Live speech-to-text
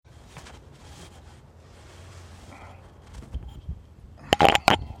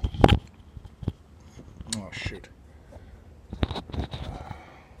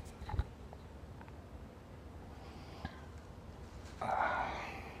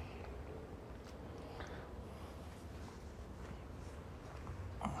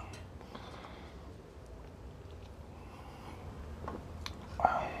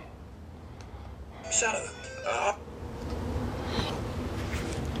So, I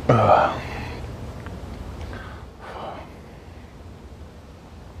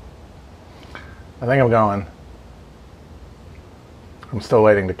think I'm going. I'm still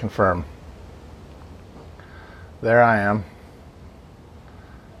waiting to confirm. There I am.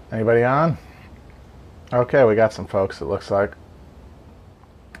 Anybody on? Okay, we got some folks, it looks like.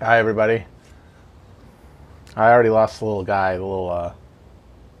 Hi, everybody. I already lost the little guy, the little,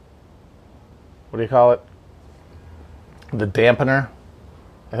 what do you call it? The dampener.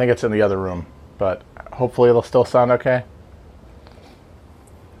 I think it's in the other room, but hopefully it'll still sound okay.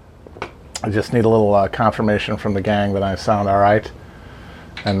 I just need a little confirmation from the gang that I sound all right,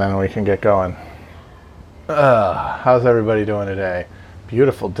 and then we can get going. How's everybody doing today?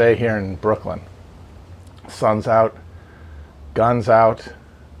 Beautiful day here in Brooklyn. Sun's out, guns out.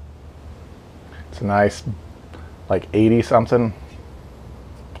 It's nice, like 80 something.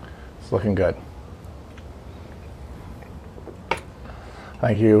 It's looking good.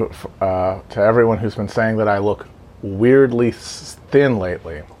 Thank you to everyone who's been saying that I look weirdly thin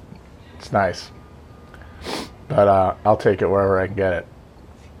lately. It's nice, but I'll take it wherever I can get it.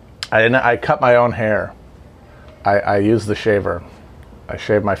 I cut my own hair. I use the shaver. I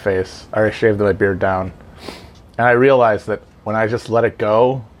shave my face. I already shaved my beard down, and I realized that when I just let it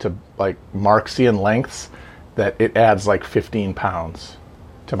go to like Marxian lengths, that it adds like 15 pounds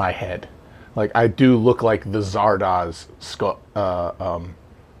to my head. Like I do look like the Zardoz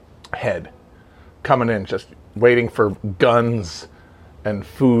head coming in, just waiting for guns and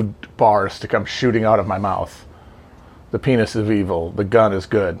food bars to come shooting out of my mouth. The penis is evil. The gun is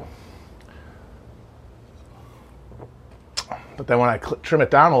good. But then when I trim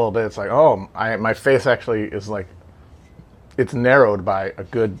it down a little bit, it's like, oh, my face actually is like, it's narrowed by a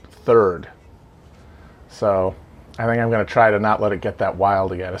good third. So I think I'm going to try to not let it get that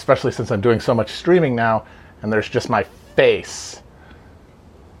wild again, especially since I'm doing so much streaming now, and there's just my face.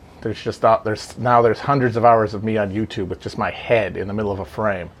 There's hundreds of hours of me on YouTube with just my head in the middle of a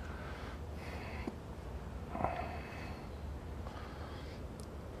frame.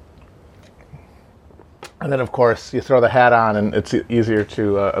 And then, of course, you throw the hat on, and it's easier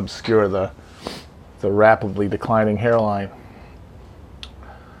to obscure the rapidly declining hairline.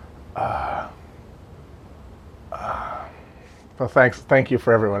 So thank you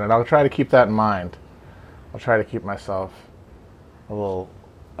for everyone, and I'll try to keep that in mind. I'll try to keep myself a little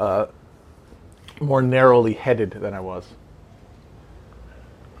more narrowly headed than I was.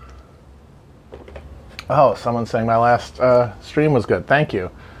 Oh, someone's saying my last stream was good. Thank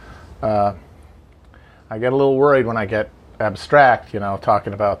you. I get a little worried when I get abstract,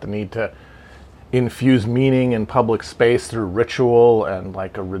 talking about the need to infuse meaning in public space through ritual and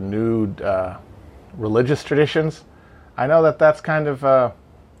like a renewed religious traditions. I know that that's kind of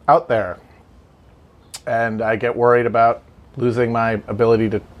out there, and I get worried about losing my ability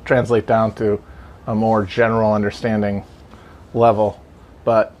to translate down to a more general understanding level.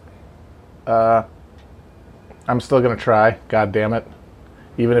 But I'm still going to try, God damn it,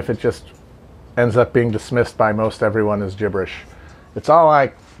 even if it just ends up being dismissed by most everyone as gibberish. It's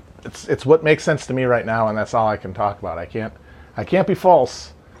what makes sense to me right now, and that's all I can talk about. I can't be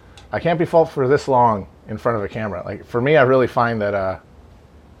false. I can't be false for this long in front of a camera. Like for me, I really find that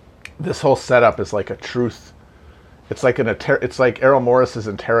this whole setup is like a truth. It's like it's like Errol Morris's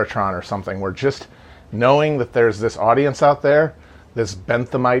in Terratron or something, where just knowing that there's this audience out there, this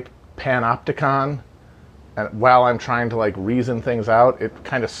Benthamite panopticon, and while I'm trying to like reason things out, it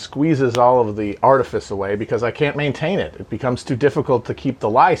kind of squeezes all of the artifice away because I can't maintain it. It becomes too difficult to keep the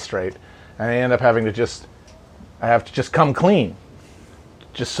lie straight, and I end up having to just come clean,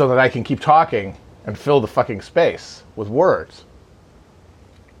 just so that I can keep talking and fill the fucking space with words.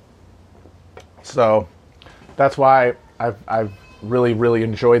 So that's why I've really, really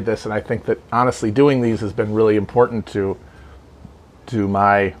enjoyed this, and I think that honestly doing these has been really important to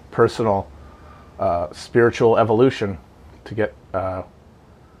my personal spiritual evolution, to get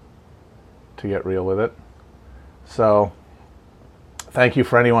real with it. So thank you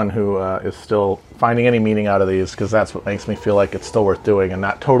for anyone who is still finding any meaning out of these, because that's what makes me feel like it's still worth doing and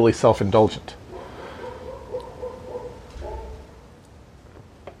not totally self-indulgent.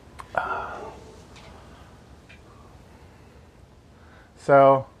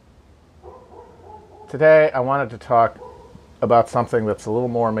 So today I wanted to talk about something that's a little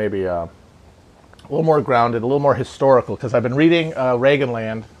more maybe a little more grounded, a little more historical, because I've been reading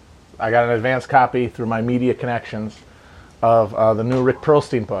Reaganland. I got an advanced copy through my media connections of the new Rick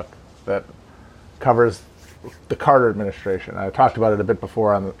Perlstein book that covers the Carter administration. I talked about it a bit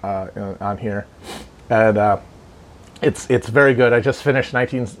before on here, and It's very good. I just finished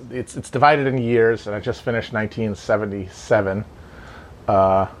 19. It's divided in years, and I just finished 1977.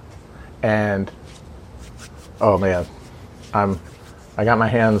 And oh man, I got my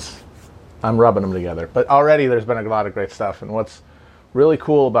hands. I'm rubbing them together. But already there's been a lot of great stuff. And what's really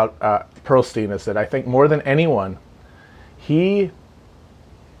cool about Pearlstein is that I think more than anyone, he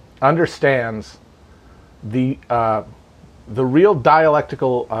understands the real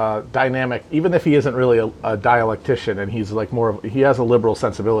dialectical dynamic, even if he isn't really a dialectician, and he's like he has a liberal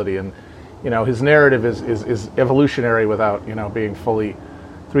sensibility, and his narrative is evolutionary without being fully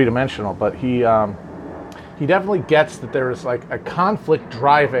three-dimensional. But he definitely gets that there is like a conflict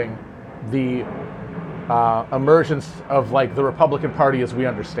driving the emergence of like the Republican Party as we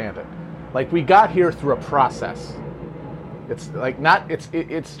understand it. Like, we got here through a process. It's like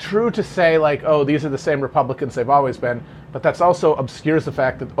it's true to say like, oh, these are the same Republicans they've always been, but that's also obscures the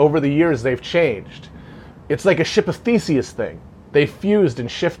fact that over the years they've changed. It's like a ship of Theseus thing. They fused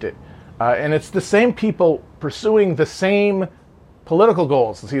and shifted. And it's the same people pursuing the same political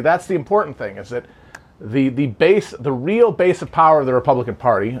goals. See, that's the important thing, is that the real base of power of the Republican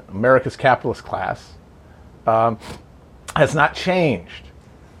Party, America's capitalist class, has not changed.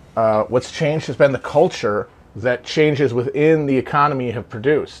 What's changed has been the culture that changes within the economy have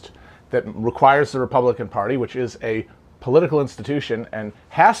produced, that requires the Republican Party, which is a political institution and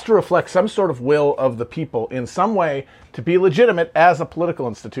has to reflect some sort of will of the people in some way to be legitimate as a political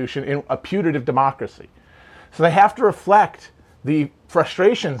institution in a putative democracy. So they have to reflect the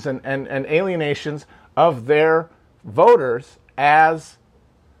frustrations and alienations of their voters as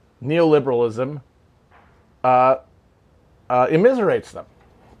neoliberalism immiserates them.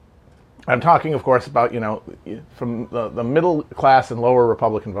 I'm talking, of course, about, from the middle class and lower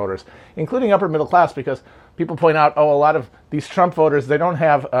Republican voters, including upper middle class, because people point out, a lot of these Trump voters, they don't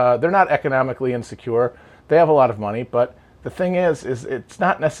have, they're not economically insecure. They have a lot of money, but the thing is it's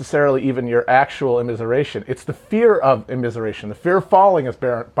not necessarily even your actual immiseration. It's the fear of immiseration, the fear of falling, as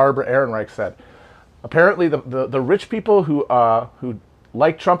Barbara Ehrenreich said. Apparently, the rich people who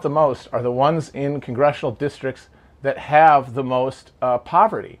like Trump the most are the ones in congressional districts that have the most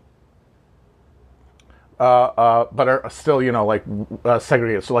poverty. But are still,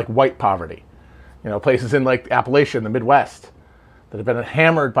 segregated. So like white poverty, places in like Appalachia, the Midwest, that have been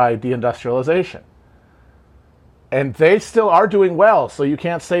hammered by deindustrialization. And they still are doing well, so you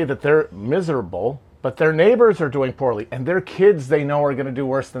can't say that they're miserable, but their neighbors are doing poorly, and their kids they know are going to do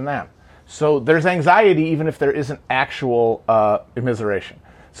worse than them. So there's anxiety even if there isn't actual immiseration.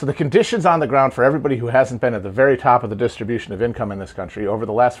 So the conditions on the ground for everybody who hasn't been at the very top of the distribution of income in this country over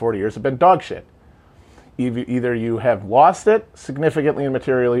the last 40 years have been dog shit. Either you have lost it significantly and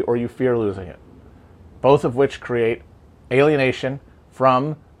materially, or you fear losing it. Both of which create alienation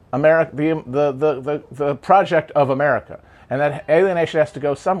from America, the project of America. And that alienation has to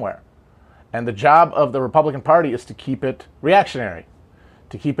go somewhere. And the job of the Republican Party is to keep it reactionary,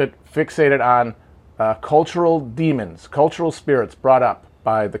 to keep it fixated on cultural demons, cultural spirits brought up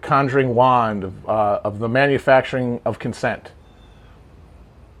by the conjuring wand of the manufacturing of consent.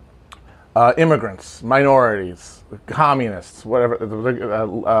 Immigrants, minorities, communists, whatever,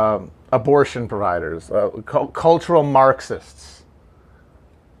 abortion providers, cultural Marxists.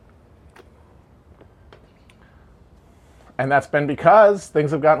 And that's been because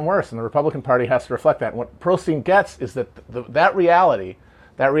things have gotten worse, and the Republican Party has to reflect that. And what Pearlstein gets is that that reality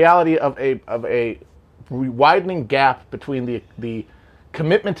of a widening gap between the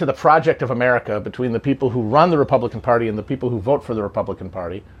commitment to the project of America, between the people who run the Republican Party and the people who vote for the Republican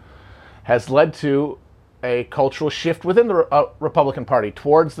Party, has led to a cultural shift within the Republican Party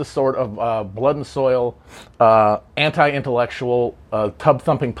towards the sort of blood and soil, anti-intellectual,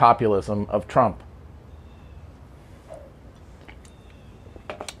 tub-thumping populism of Trump.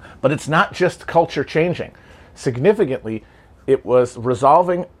 But it's not just culture changing. Significantly, it was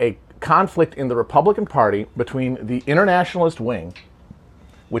resolving a conflict in the Republican Party between the internationalist wing,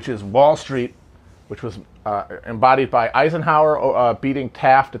 which is Wall Street, which was embodied by Eisenhower beating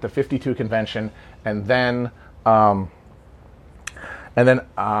Taft at the '52 convention, and then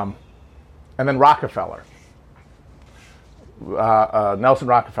Rockefeller, Nelson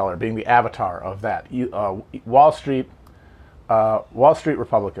Rockefeller being the avatar of that Wall Street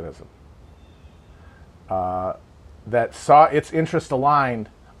republicanism that saw its interest aligned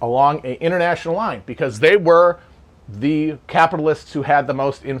along an international line, because they were the capitalists who had the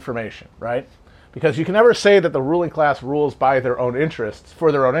most information, right? Because you can never say that the ruling class rules by their own interests, for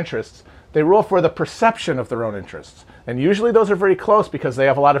their own interests. They rule for the perception of their own interests. And usually those are very close because they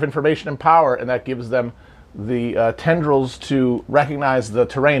have a lot of information and power, and that gives them the tendrils to recognize the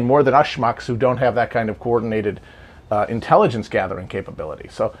terrain more than us schmucks who don't have that kind of coordinated intelligence gathering capability.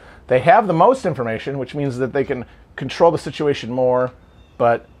 So they have the most information, which means that they can control the situation more,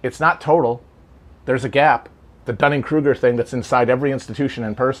 but it's not total. There's a gap, the Dunning-Kruger thing that's inside every institution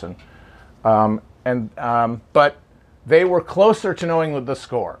and person. But they were closer to knowing the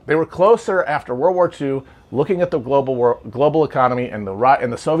score. They were closer after World War II, looking at the global economy and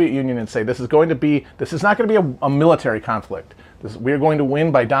the Soviet Union, and say, this is not going to be a military conflict. We are going to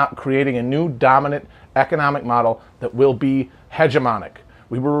win by creating a new dominant economic model that will be hegemonic.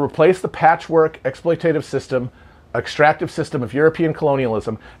 We will replace the patchwork exploitative system, extractive system of European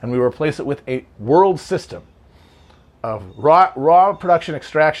colonialism, and we will replace it with a world system of raw production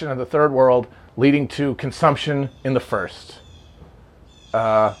extraction in the third world, leading to consumption in the first.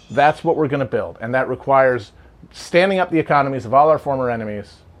 That's what we're going to build, and that requires standing up the economies of all our former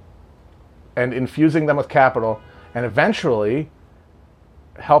enemies and infusing them with capital, and eventually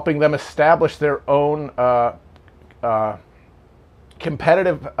helping them establish their own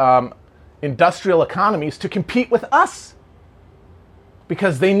competitive industrial economies to compete with us,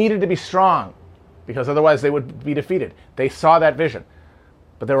 because they needed to be strong, because otherwise they would be defeated. They saw that vision.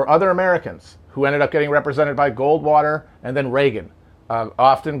 But there were other Americans who ended up getting represented by Goldwater and then Reagan,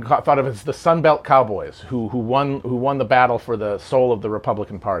 often thought of as the Sun Belt Cowboys, who won the battle for the soul of the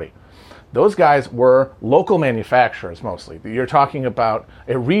Republican Party. Those guys were local manufacturers mostly. You're talking about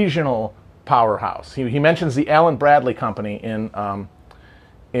a regional powerhouse. He mentions the Allen Bradley Company in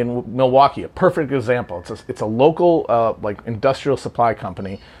Milwaukee, a perfect example. It's a local industrial supply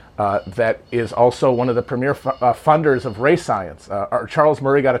company that is also one of the premier funders of race science. Charles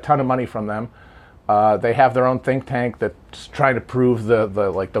Murray got a ton of money from them. They have their own think tank that's trying to prove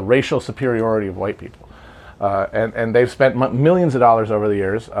the racial superiority of white people. And they've spent millions of dollars over the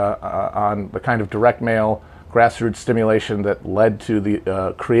years on the kind of direct mail grassroots stimulation that led to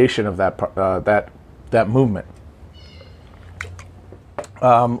the creation of that movement.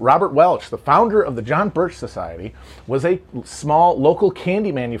 Robert Welch, the founder of the John Birch Society, was a small local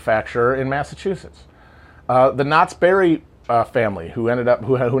candy manufacturer in Massachusetts. The Knott's Berry family, who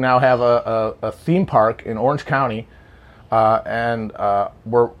now have a theme park in Orange County, and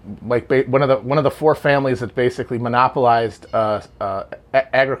were one of the four families that basically monopolized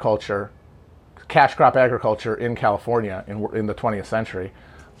agriculture, cash crop agriculture in California in the 20th century.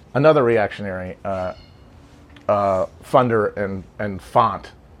 Another reactionary funder and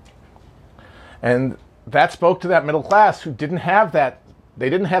font. And that spoke to that middle class who didn't have that. They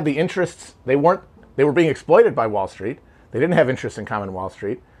didn't have the interests. They were being exploited by Wall Street. They didn't have interests in common Wall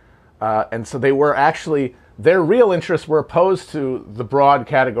Street. And so they were actually, their real interests were opposed to the broad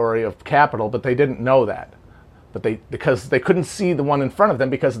category of capital, but they didn't know that. Because they couldn't see the one in front of them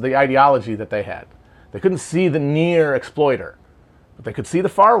because of the ideology that they had. They couldn't see the near exploiter, but they could see the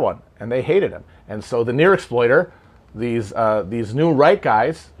far one, and they hated him. And so the near exploiter, these new right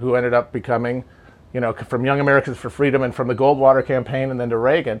guys who ended up becoming, from Young Americans for Freedom and from the Goldwater campaign and then to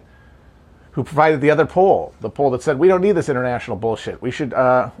Reagan, who provided the other pole, the pole that said, we don't need this international bullshit. We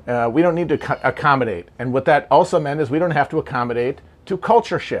don't need to accommodate. And what that also meant is we don't have to accommodate to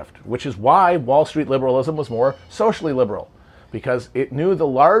culture shift, which is why Wall Street liberalism was more socially liberal, because it knew the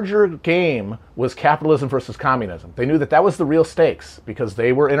larger game was capitalism versus communism. They knew that was the real stakes because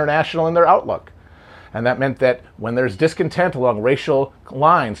they were international in their outlook. And that meant that when there's discontent along racial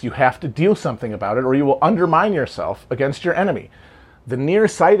lines, you have to do something about it or you will undermine yourself against your enemy. The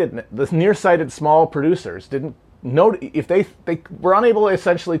nearsighted small producers didn't know if they were unable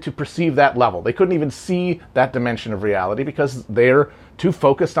essentially to perceive that level. They couldn't even see that dimension of reality because they're too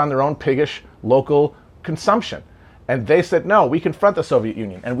focused on their own piggish local consumption. And they said, no, we confront the Soviet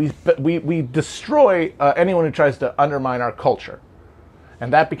Union and we destroy anyone who tries to undermine our culture.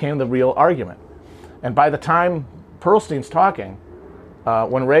 And that became the real argument. And by the time Pearlstein's talking,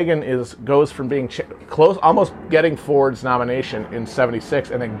 when Reagan goes from being close, almost getting Ford's nomination in 76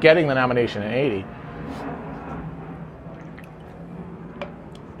 and then getting the nomination in 80,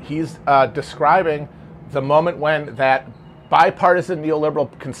 he's describing the moment when that bipartisan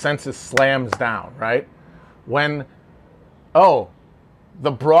neoliberal consensus slams down, right? When,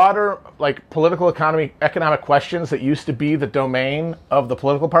 the broader political economic questions that used to be the domain of the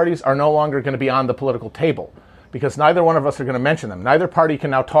political parties are no longer going to be on the political table because neither one of us are going to mention them. Neither party can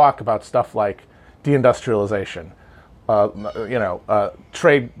now talk about stuff like deindustrialization,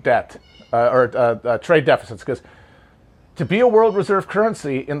 trade debt, or trade deficits, because to be a world reserve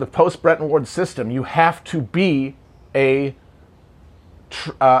currency in the post-Bretton Woods system, you have to be a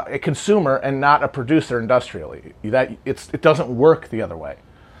consumer and not a producer industrially. It doesn't work the other way.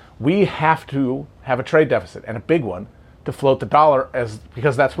 We have to have a trade deficit, and a big one, to float the dollar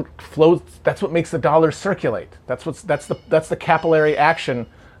because that's what makes the dollar circulate. That's the capillary action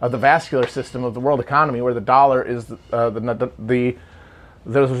of the vascular system of the world economy, where the dollar is the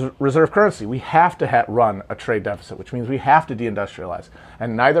reserve currency. We have to run a trade deficit, which means we have to deindustrialize.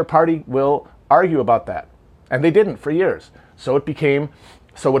 And neither party will argue about that. And they didn't for years. So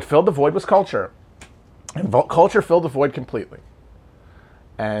what filled the void was culture. And culture filled the void completely.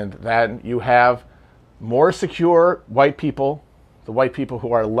 And then you have more secure white people, the white people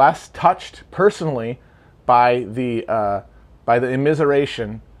who are less touched personally by the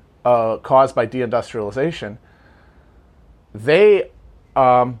immiseration caused by deindustrialization. They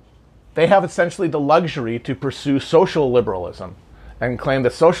have essentially the luxury to pursue social liberalism and claim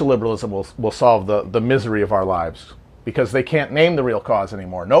that social liberalism will solve the misery of our lives, because they can't name the real cause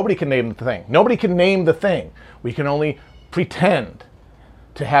anymore. Nobody can name the thing. Nobody can name the thing. We can only pretend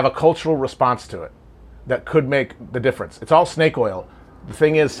to have a cultural response to it that could make the difference. It's all snake oil. The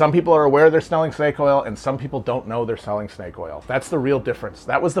thing is, some people are aware they're selling snake oil, and some people don't know they're selling snake oil. That's the real difference.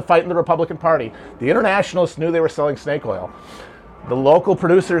 That was the fight in the Republican Party. The internationalists knew they were selling snake oil. The local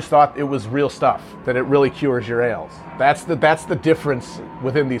producers thought it was real stuff, that it really cures your ails. That's the difference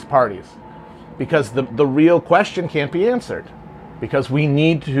within these parties. Because the real question can't be answered. Because we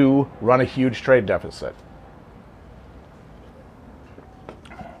need to run a huge trade deficit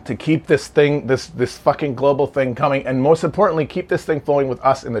to keep this thing, this fucking global thing coming, and most importantly, keep this thing flowing with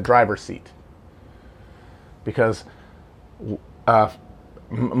us in the driver's seat. Because that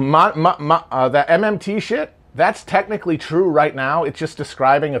MMT shit, that's technically true right now. It's just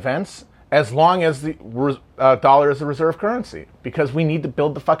describing events, as long as the dollar is a reserve currency. Because we need to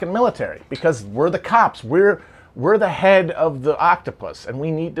build the fucking military. Because we're the cops. We're the head of the octopus, and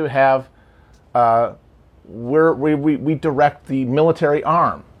we need to have we direct the military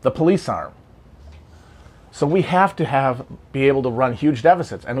arm, the police arm. So we have to be able to run huge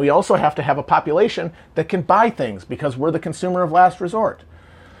deficits, and we also have to have a population that can buy things, because we're the consumer of last resort.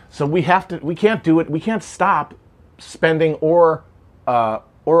 So we can't do it. We can't stop spending or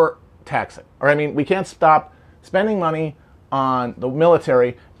tax it. Or we can't stop spending money on the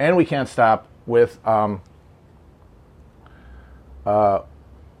military, and we can't stop with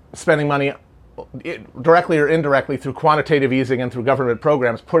spending money directly or indirectly through quantitative easing and through government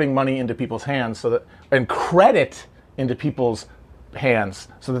programs, putting money into people's hands and credit into people's hands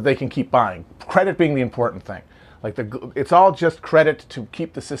so that they can keep buying. Credit being the important thing. It's all just credit to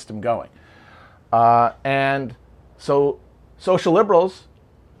keep the system going. And so social liberals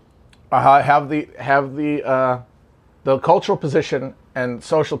have the cultural position and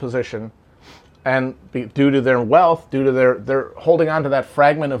social position, and due to their wealth, due to they're holding on to that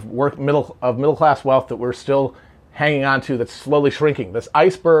fragment of middle class wealth that we're still hanging on to, that's slowly shrinking. This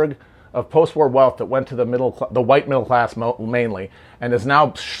iceberg of post-war wealth that went to the white middle class mainly, and is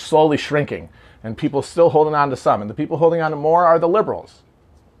now slowly shrinking. And people still holding on to some, and the people holding on to more are the liberals.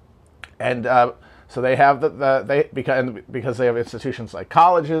 And so they have because they have institutions like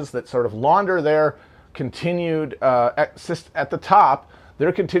colleges that sort of launder their continued at the top,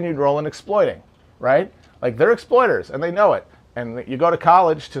 their continued role in exploiting. Right? They're exploiters, and they know it. And you go to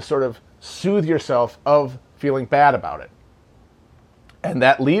college to sort of soothe yourself of feeling bad about it. And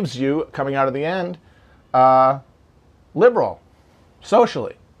that leaves you, coming out of the end, liberal,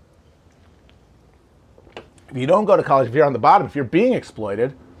 socially. If you don't go to college, if you're on the bottom, if you're being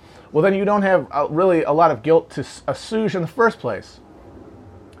exploited, well, then you don't have really a lot of guilt to assuage in the first place.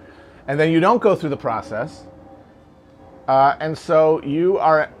 And then you don't go through the process. And so you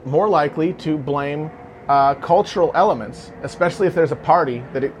are more likely to blame cultural elements, especially if there's a party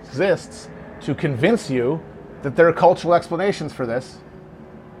that exists to convince you that there are cultural explanations for this,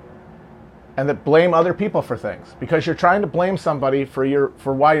 and that blame other people for things. Because you're trying to blame somebody for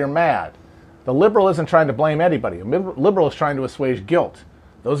why you're mad. The liberal isn't trying to blame anybody. A liberal is trying to assuage guilt.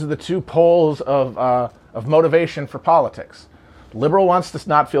 Those are the two poles of motivation for politics. The liberal wants to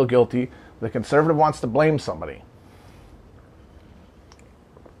not feel guilty. The conservative wants to blame somebody.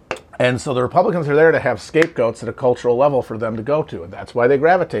 And so the Republicans are there to have scapegoats at a cultural level for them to go to, and that's why they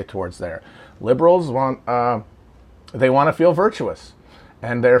gravitate towards there. Liberals want to feel virtuous,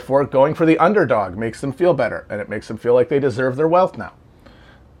 and therefore going for the underdog makes them feel better, and it makes them feel like they deserve their wealth now.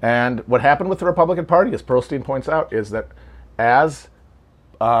 And what happened with the Republican Party, as Pearlstein points out, is that as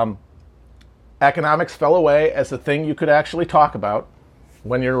economics fell away as the thing you could actually talk about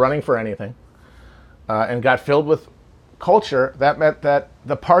when you're running for anything, and got filled with culture, that meant that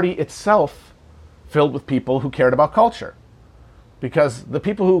the party itself filled with people who cared about culture. Because the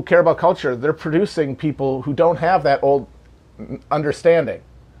people who care about culture, they're producing people who don't have that old understanding.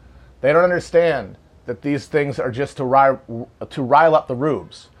 They don't understand that these things are just to rile up the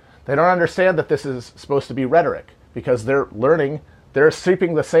rubes. They don't understand that this is supposed to be rhetoric, because they're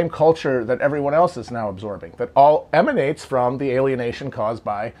seeping the same culture that everyone else is now absorbing, that all emanates from the alienation caused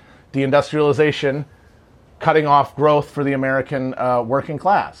by deindustrialization, cutting off growth for the American working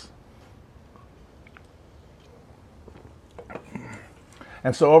class.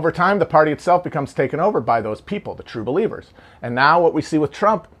 And so over time, the party itself becomes taken over by those people, the true believers. And now what we see with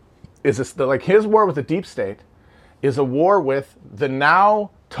Trump is this, like his war with the deep state is a war with the now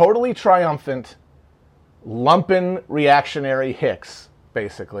totally triumphant lumpen reactionary hicks,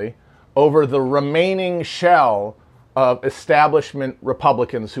 basically, over the remaining shell of establishment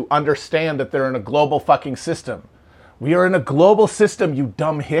Republicans who understand that they're in a global fucking system. We are in a global system, you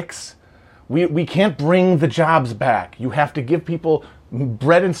dumb hicks. We can't bring the jobs back. You have to give people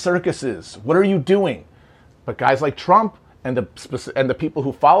bread and circuses. What are you doing? But guys like Trump and the people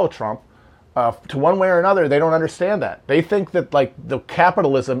who follow Trump, to one way or another, they don't understand that. They think that like the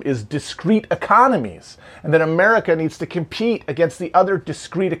capitalism is discrete economies and that America needs to compete against the other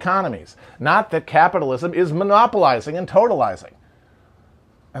discrete economies. Not that capitalism is monopolizing and totalizing.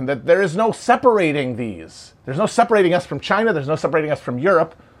 And that there is no separating these. There's no separating us from China. There's no separating us from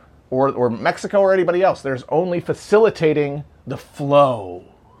Europe or Mexico or anybody else. There's only facilitating the flow.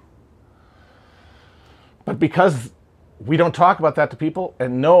 But because we don't talk about that to people,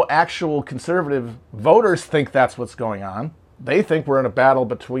 and no actual conservative voters think that's what's going on. They think we're in a battle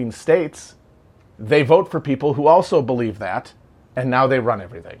between states. They vote for people who also believe that, and now they run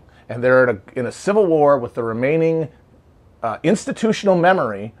everything. And they're in a civil war with the remaining institutional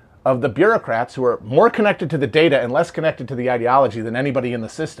memory of the bureaucrats who are more connected to the data and less connected to the ideology than anybody in the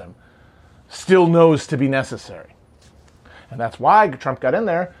system still knows to be necessary. And that's why Trump got in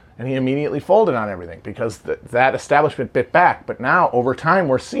there. And he immediately folded on everything because that establishment bit back. But now, over time,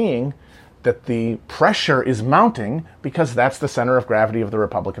 we're seeing that the pressure is mounting because that's the center of gravity of the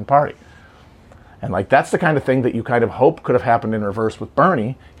Republican Party. And like that's the kind of thing that you kind of hope could have happened in reverse with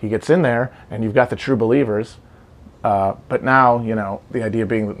Bernie. He gets in there, and you've got the true believers. But now, you know, the idea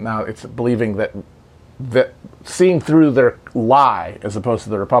being that now it's believing that seeing through their lie as opposed to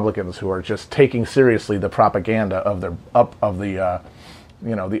the Republicans who are just taking seriously the propaganda of the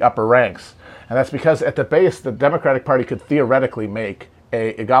upper ranks. And that's because at the base, the Democratic Party could theoretically make a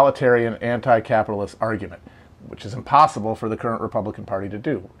egalitarian anti-capitalist argument, which is impossible for the current Republican Party to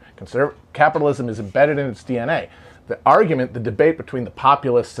do. Capitalism is embedded in its DNA. The argument, the debate between the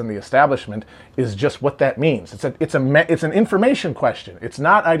populists and the establishment is just what that means. It's an information question. It's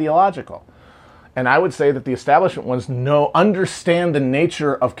not ideological. And I would say that the establishment ones understand the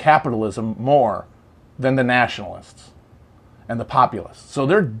nature of capitalism more than the nationalists and the populists. So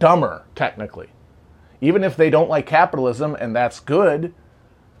they're dumber, technically. Even if they don't like capitalism, and that's good,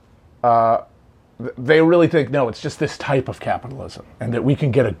 they really think, no, it's just this type of capitalism, and that we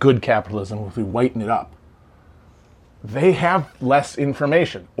can get a good capitalism if we whiten it up. They have less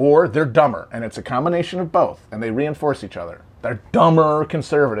information, or they're dumber, and it's a combination of both, and they reinforce each other. They're dumber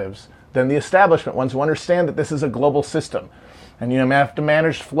conservatives than the establishment ones who understand that this is a global system, and you have to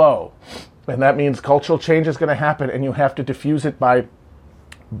manage flow. And that means cultural change is going to happen, and you have to diffuse it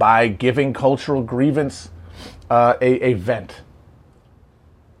by giving cultural grievance a vent.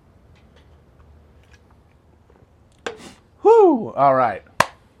 Whew! All right.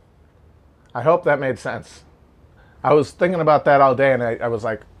 I hope that made sense. I was thinking about that all day, and I was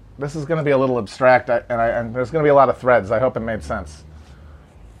like, this is going to be a little abstract, and there's going to be a lot of threads. I hope it made sense.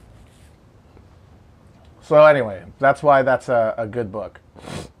 So anyway, that's why that's a good book.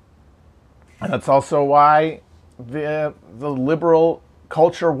 And that's also why the liberal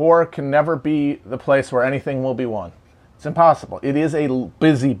culture war can never be the place where anything will be won. It's impossible. It is a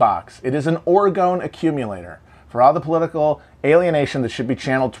busy box. It is an orgone accumulator for all the political alienation that should be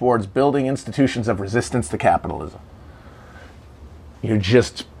channeled towards building institutions of resistance to capitalism. You're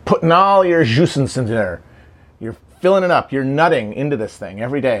just putting all your juicings into there. You're filling it up. You're nutting into this thing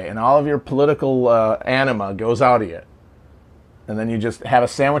every day, and all of your political anima goes out of you. And then you just have a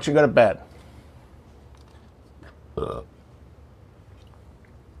sandwich and go to bed.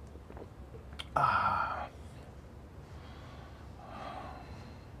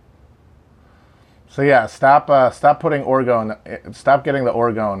 So yeah, stop putting orgone. Stop getting the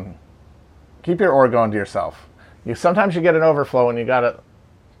orgone. Keep your orgone to yourself. Sometimes you get an overflow, and you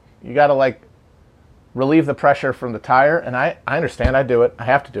gotta like relieve the pressure from the tire. And I understand. I do it. I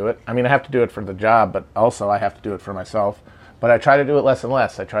have to do it. I mean, I have to do it for the job, but also I have to do it for myself. But I try to do it less and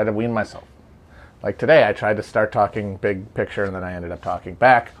less. I try to wean myself. Like today, I tried to start talking big picture, and then I ended up talking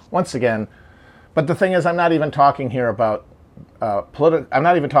back once again. But the thing is, I'm not even talking here about I'm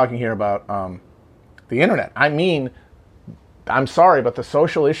not even talking here about the internet. I mean, I'm sorry, but the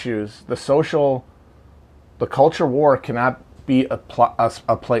social issues, the culture war cannot be a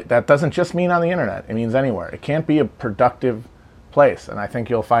place. That doesn't just mean on the internet. It means anywhere. It can't be a productive place. And I think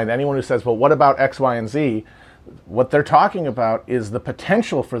you'll find anyone who says, well, what about X, Y, and Z? What they're talking about is the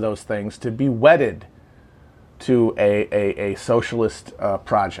potential for those things to be wedded to a socialist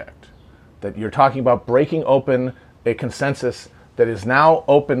project. That you're talking about breaking open a consensus that is now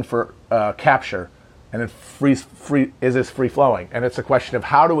open for capture, and it is free flowing. And it's a question of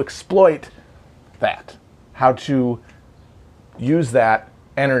how to exploit that, how to use that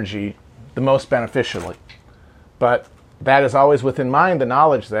energy the most beneficially. But that is always within mind the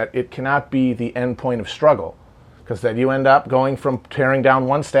knowledge that it cannot be the end point of struggle, because then you end up going from tearing down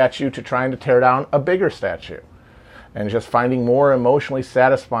one statue to trying to tear down a bigger statue, and just finding more emotionally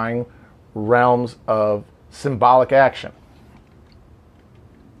satisfying realms of symbolic action.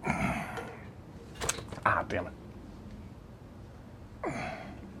 Ah, damn it.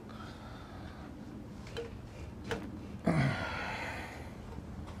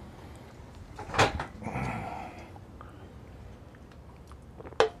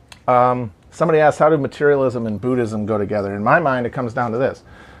 Somebody asked, how do materialism and Buddhism go together? In my mind, it comes down to this.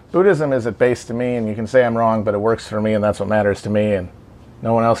 Buddhism is at base to me, and you can say I'm wrong, but it works for me, and that's what matters to me, and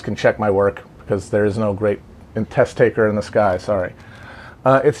no one else can check my work because there is no great test taker in the sky, sorry.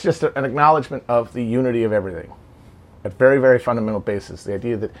 It's just an acknowledgement of the unity of everything at very, very fundamental basis. The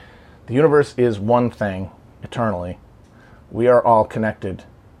idea that the universe is one thing eternally. We are all connected.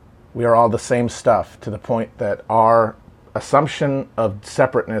 We are all the same stuff, to the point that our assumption of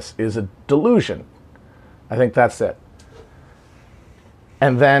separateness is a delusion. I think that's it.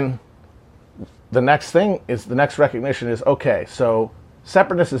 And then the next recognition is, okay, so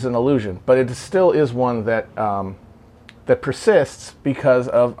separateness is an illusion, but it still is one that that persists because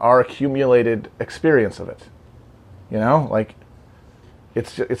of our accumulated experience of it. You know, like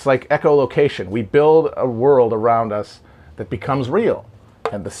it's like echolocation. We build a world around us that becomes real.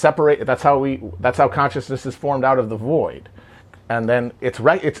 And that's how consciousness is formed out of the void. And then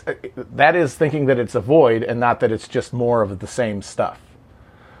that is thinking that it's a void and not that it's just more of the same stuff.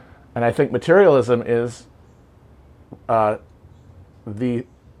 And I think materialism is the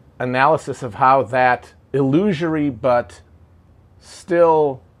analysis of how that illusory but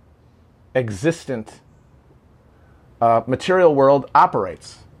still existent material world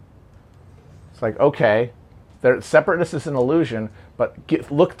operates. It's like, okay, separateness is an illusion, but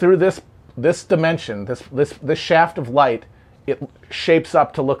look through this dimension, this shaft of light, it shapes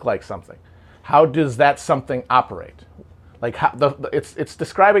up to look like something. How does that something operate? Like it's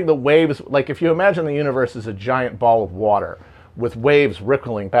describing the waves. Like if you imagine the universe as a giant ball of water with waves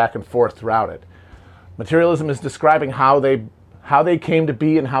rippling back and forth throughout it, materialism is describing how they came to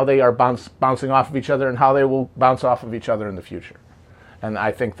be and how they are bouncing off of each other and how they will bounce off of each other in the future. And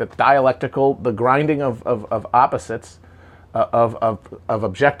I think that the grinding of opposites, of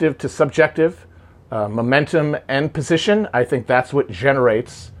objective to subjective, momentum and position, I think that's what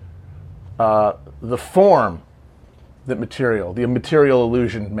generates the form that the material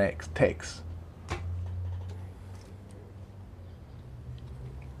illusion takes.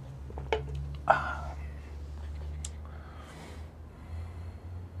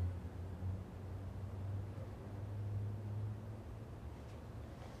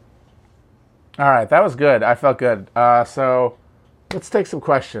 All right, that was good. I felt good. So let's take some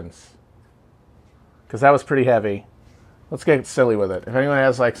questions, because that was pretty heavy. Let's get silly with it. If anyone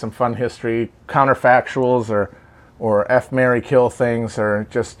has like some fun history, counterfactuals, or F, marry, kill things, or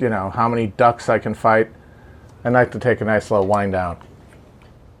just, how many ducks I can fight, I'd like to take a nice little wind down.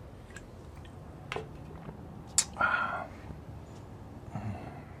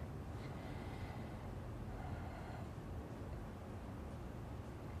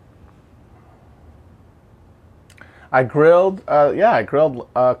 I grilled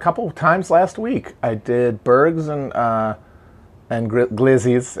a couple of times last week. I did Bergs and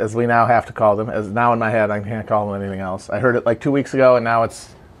glizzies, as we now have to call them. As now in my head, I can't call them anything else. I heard it like 2 weeks ago, and now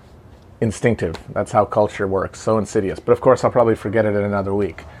it's instinctive. That's how culture works, so insidious. But of course, I'll probably forget it in another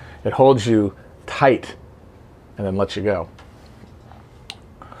week. It holds you tight and then lets you go.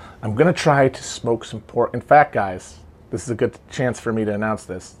 I'm going to try to smoke some pork. In fact, guys, this is a good chance for me to announce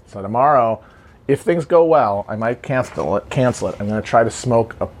this. So tomorrow, if things go well, I might cancel it. I'm going to try to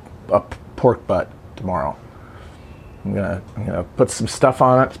smoke a pork butt tomorrow. I'm gonna put some stuff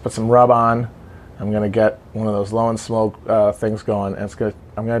on it, put some rub on. I'm gonna get one of those low and smoke things going, and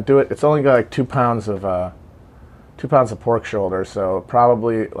I'm gonna do it. It's only got like 2 pounds of pork shoulder, so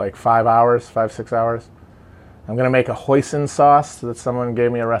probably like 5-6 hours. I'm gonna make a hoisin sauce that someone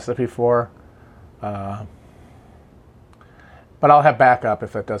gave me a recipe for. But I'll have backup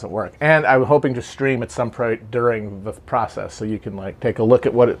if it doesn't work. And I'm hoping to stream at some point during the process, so you can like take a look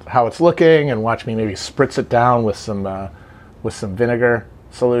at how it's looking and watch me maybe spritz it down with some vinegar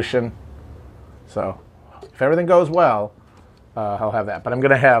solution. So if everything goes well, I'll have that. But I'm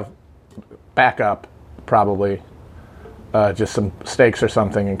going to have backup probably, just some steaks or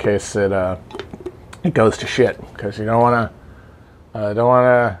something in case it goes to shit, because you don't want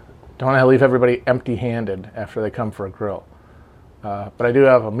to leave everybody empty-handed after they come for a grill. But I do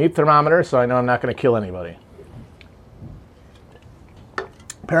have a meat thermometer, so I know I'm not going to kill anybody.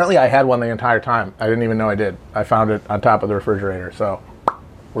 Apparently I had one the entire time. I didn't even know I did. I found it on top of the refrigerator, so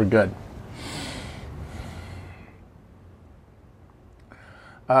we're good.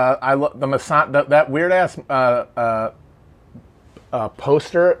 I love that weird ass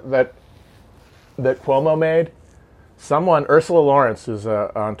poster that Cuomo made. Someone, Ursula Lawrence, who's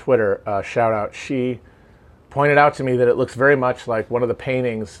on Twitter, shout out, she pointed out to me that it looks very much like one of the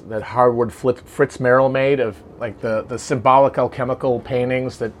paintings that Harwood Fritz Merrill made of like the symbolic alchemical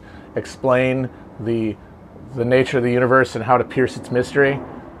paintings that explain the nature of the universe and how to pierce its mystery.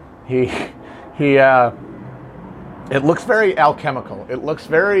 It looks very alchemical. It looks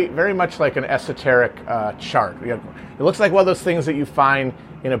very, very much like an esoteric chart. It looks like one of those things that you find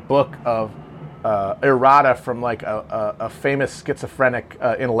in a book of errata from like a famous schizophrenic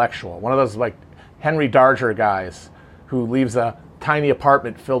intellectual. One of those like Henry Darger guys who leaves a tiny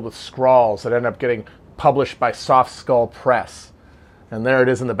apartment filled with scrawls that end up getting published by Soft Skull Press. And there it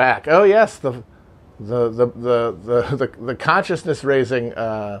is in the back. Oh yes, the consciousness raising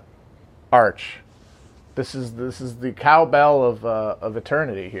arch. This is the cowbell of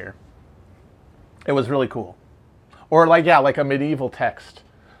eternity here. It was really cool. Or like a medieval text,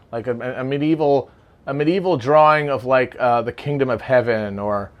 like a medieval drawing of like the kingdom of heaven,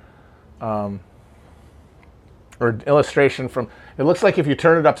 or illustration from. It looks like if you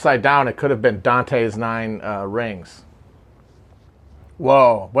turn it upside down, it could have been Dante's 9 Rings.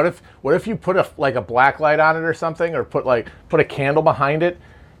 Whoa! What if you put a black light on it or something, or put a candle behind it,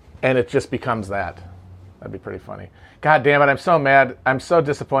 and it just becomes that? That'd be pretty funny. God damn it! I'm so mad. I'm so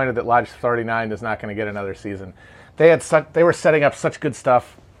disappointed that Lodge 39 is not going to get another season. They were setting up such good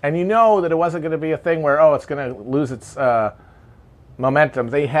stuff, and you know that it wasn't going to be a thing where it's going to lose its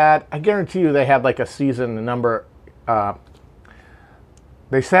momentum. I guarantee you, they had like a season number.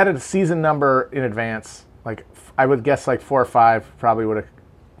 They set a season number in advance. Like I would guess, like 4 or 5 probably would have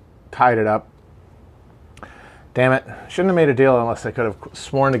tied it up. Damn it! Shouldn't have made a deal unless I could have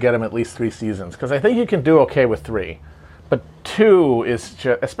sworn to get him at least 3 seasons. Because I think you can do okay with 3, but 2 is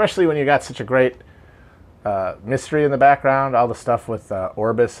just, especially when you got such a great mystery in the background, all the stuff with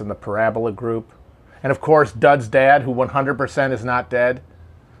Orbis and the Parabola group, and of course Dud's dad, who 100% is not dead.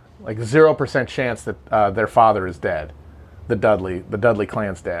 Like 0% chance that their father is dead. The Dudley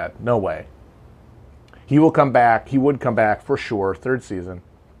clan's dad. No way. He will come back. He would come back for sure. 3rd season.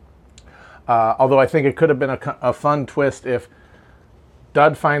 Although I think it could have been a fun twist if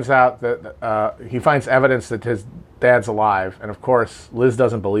Dud finds out that he finds evidence that his dad's alive, and of course Liz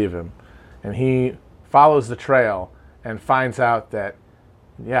doesn't believe him, and he follows the trail and finds out that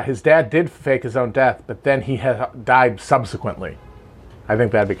his dad did fake his own death, but then he had died subsequently. I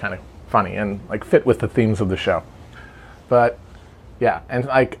think that'd be kind of funny and like fit with the themes of the show. But yeah, and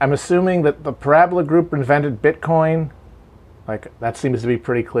like I'm assuming that the Parabola group invented Bitcoin. Like, that seems to be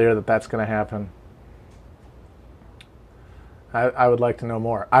pretty clear that that's going to happen. I would like to know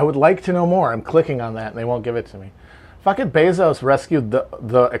more. I'm clicking on that, and they won't give it to me. Fucking Bezos rescued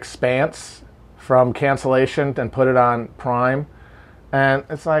the Expanse from cancellation and put it on Prime. And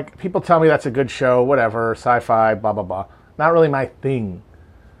it's like, people tell me that's a good show, whatever, sci-fi, blah, blah, blah. Not really my thing.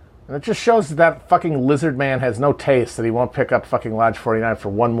 And it just shows that fucking lizard man has no taste, that he won't pick up fucking Lodge 49 for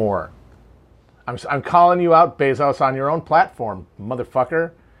one more. I'm calling you out, Bezos, on your own platform,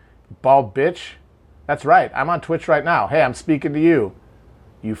 motherfucker. Bald bitch. That's right. I'm on Twitch right now. Hey, I'm speaking to you.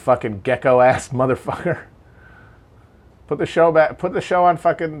 You fucking gecko-ass motherfucker. Put the show back. Put the show on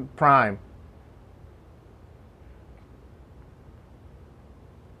fucking Prime.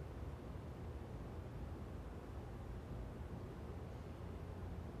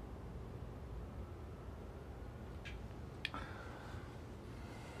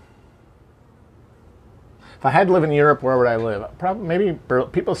 If I had to live in Europe, where would I live? Probably maybe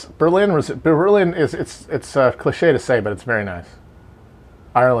Berlin is it's cliche to say, but it's very nice.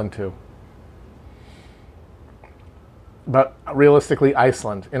 Ireland too. But realistically,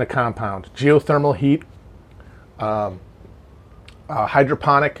 Iceland in a compound, geothermal heat,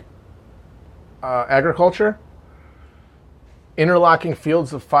 hydroponic agriculture, interlocking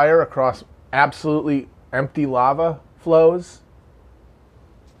fields of fire across absolutely empty lava flows,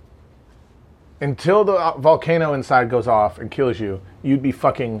 until the volcano inside goes off and kills you, you'd be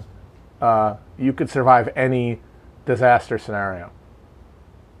fucking, you could survive any disaster scenario.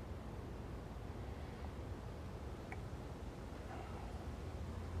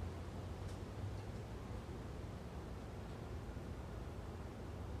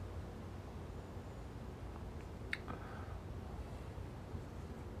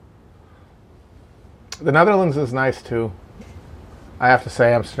 The Netherlands is nice too. I have to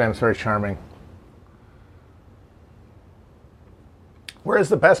say, Amsterdam's very charming. Where is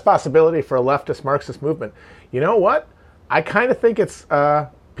the best possibility for a leftist Marxist movement? You know what? I kind of think it's,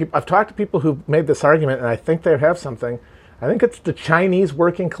 I've talked to people who've made this argument, and I think they have something. I think it's the Chinese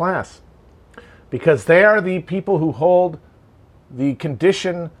working class. Because they are the people who hold the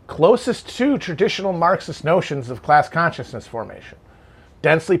condition closest to traditional Marxist notions of class consciousness formation.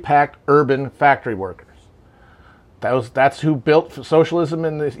 Densely packed urban factory workers. That's who built socialism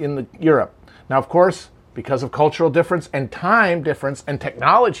in Europe. Now, of course, because of cultural difference and time difference and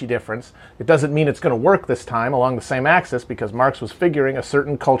technology difference, it doesn't mean it's going to work this time along the same axis, because Marx was figuring a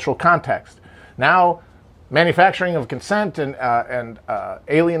certain cultural context. Now, manufacturing of consent and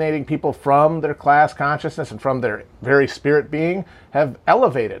alienating people from their class consciousness and from their very spirit being have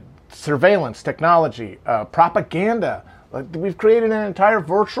elevated surveillance, technology, propaganda. We've created an entire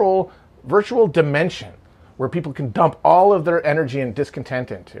virtual dimension where people can dump all of their energy and discontent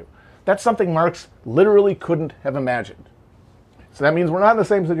into. That's something Marx literally couldn't have imagined. So that means we're not in the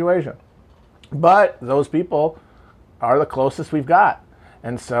same situation. But those people are the closest we've got.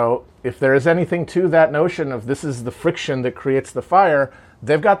 And so if there is anything to that notion of this is the friction that creates the fire,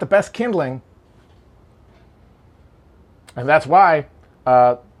 they've got the best kindling. And that's why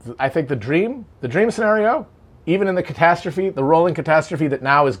I think the dream scenario, even in the catastrophe, the rolling catastrophe that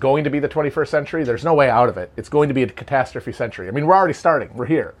now is going to be the 21st century, there's no way out of it. It's going to be a catastrophe century. I mean, we're already starting. We're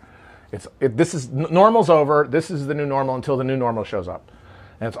here. Normal's over. This is the new normal until the new normal shows up.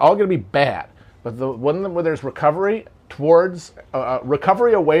 And it's all going to be bad. But the one where there's recovery towards,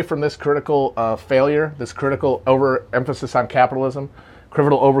 recovery away from this critical failure, this critical overemphasis on capitalism,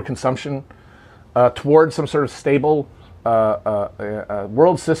 critical overconsumption, towards some sort of stable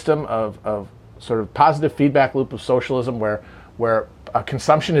world system of sort of positive feedback loop of socialism where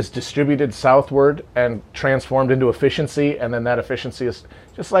consumption is distributed southward and transformed into efficiency, and then that efficiency is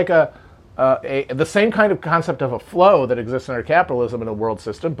just like the same kind of concept of a flow that exists in our capitalism in a world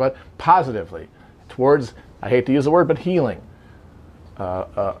system, but positively towards, I hate to use the word, but healing,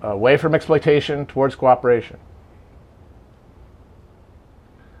 away from exploitation towards cooperation.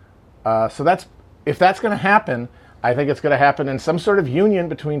 So if that's going to happen, I think it's going to happen in some sort of union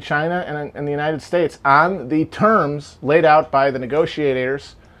between China and the United States on the terms laid out by the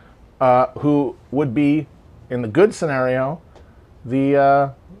negotiators, who would be, in the good scenario,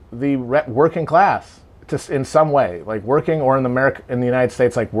 the working class, in some way, like working, or in the United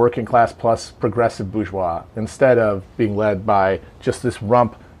States, like working class plus progressive bourgeois, instead of being led by just this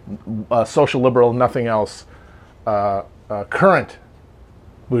rump, social liberal, nothing else, current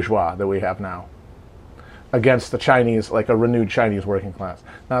bourgeois that we have now, against the Chinese, like a renewed Chinese working class.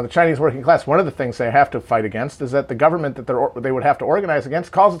 Now, the Chinese working class, one of the things they have to fight against is that the government that they would have to organize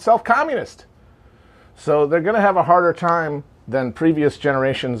against calls itself communist. So they're going to have a harder time than previous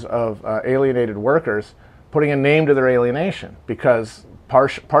generations of alienated workers putting a name to their alienation, because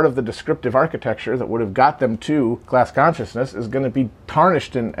part of the descriptive architecture that would have got them to class consciousness is going to be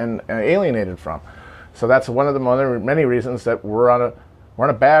tarnished and alienated from. So that's one of the many reasons that we're on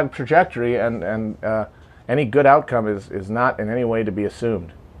a bad trajectory, and any good outcome is not in any way to be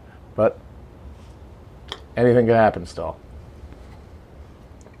assumed. But anything can happen still.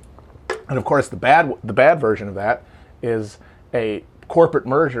 And of course, the bad version of that is a corporate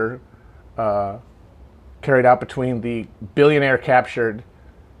merger carried out between the billionaire-captured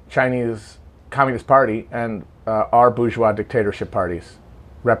Chinese Communist Party and our bourgeois dictatorship parties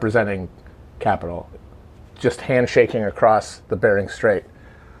representing capital, just handshaking across the Bering Strait.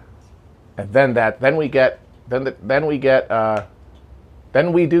 And then we do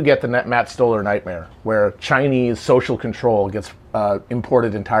get the Matt Stoller nightmare, where Chinese social control gets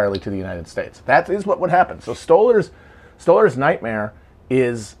imported entirely to the United States. That is what would happen. So Stoller's nightmare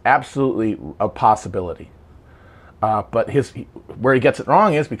is absolutely a possibility. But where he gets it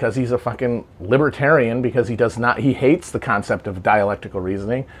wrong is because he's a fucking libertarian, because he hates the concept of dialectical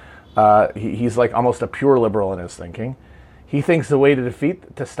reasoning. He's like almost a pure liberal in his thinking. He thinks the way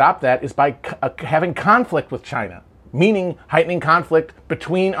to stop that is by having conflict with China, meaning heightening conflict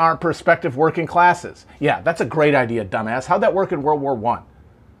between our prospective working classes. Yeah, that's a great idea, dumbass. How'd that work in World War I?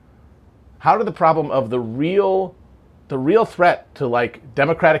 How did the problem of the real threat to like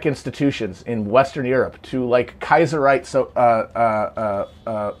democratic institutions in Western Europe, to like Kaiserite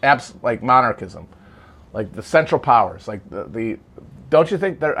like monarchism, like the central powers, like the don't you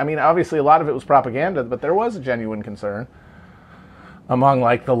think there? I mean, obviously a lot of it was propaganda, but there was a genuine concern among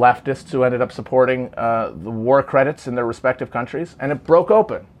like the leftists who ended up supporting the war credits in their respective countries, and it broke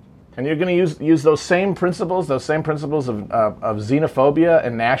open. And you're going to use those same principles of xenophobia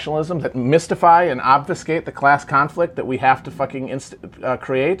and nationalism that mystify and obfuscate the class conflict that we have to fucking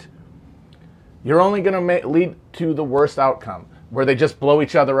create. You're only going to lead to the worst outcome, where they just blow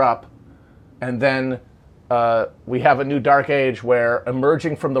each other up, and then we have a new dark age where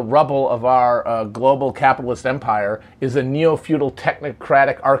emerging from the rubble of our global capitalist empire is a neo-feudal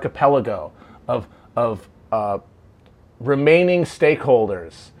technocratic archipelago of remaining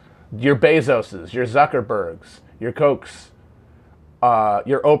stakeholders. Your Bezoses, your Zuckerbergs, your Kochs,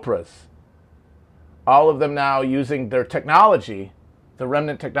 your Oprahs, all of them now using their technology, the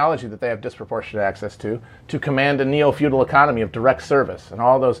remnant technology that they have disproportionate access to command a neo-feudal economy of direct service. And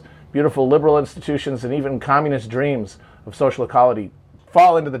all those beautiful liberal institutions and even communist dreams of social equality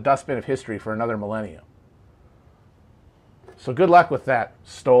fall into the dustbin of history for another millennium. So good luck with that,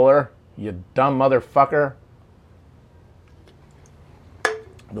 Stoller, you dumb motherfucker.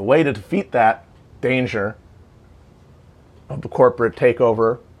 The way to defeat that danger of the corporate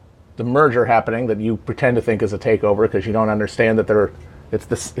takeover, the merger happening that you pretend to think is a takeover because you don't understand that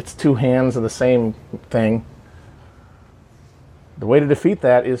it's two hands of the same thing. The way to defeat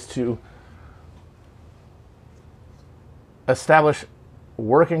that is to establish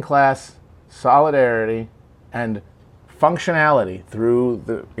working class solidarity and functionality through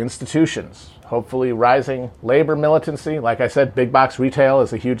the institutions. Hopefully rising labor militancy. Like I said, big box retail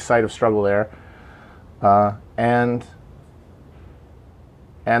is a huge site of struggle there. And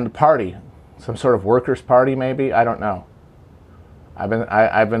the party, some sort of workers' party maybe, I don't know.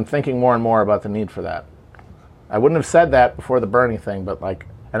 I've been thinking more and more about the need for that. I wouldn't have said that before the Bernie thing, but like,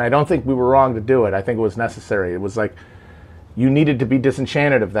 and I don't think we were wrong to do it. I think it was necessary. It was like, you needed to be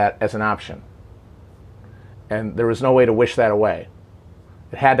disenchanted of that as an option. And there was no way to wish that away.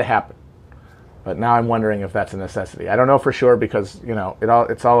 It had to happen. But now I'm wondering if that's a necessity. I don't know for sure because, you know,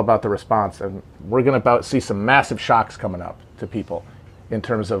 it's all about the response. And we're going to see some massive shocks coming up to people in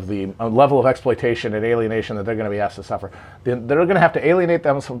terms of the level of exploitation and alienation that they're going to be asked to suffer. They're going to have to alienate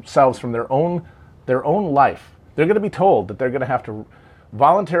themselves from their own life. They're going to be told that they're going to have to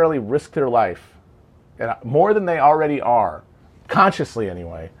voluntarily risk their life, more than they already are, consciously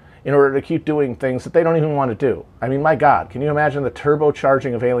anyway, in order to keep doing things that they don't even want to do. I mean, my God, can you imagine the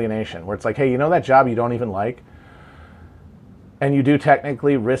turbocharging of alienation, where it's like, hey, you know that job you don't even like? And you do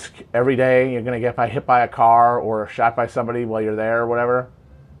technically risk every day you're going to get hit by a car or shot by somebody while you're there or whatever.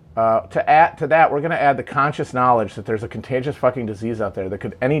 To add to that, we're going to add the conscious knowledge that there's a contagious fucking disease out there that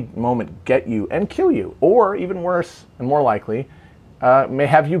could any moment get you and kill you, or even worse and more likely, may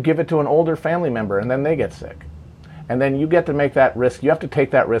have you give it to an older family member and then they get sick. And then you get to make that risk. You have to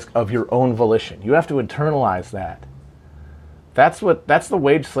take that risk of your own volition. You have to internalize that. That's the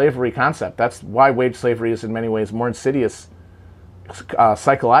wage slavery concept. That's why wage slavery is in many ways more insidious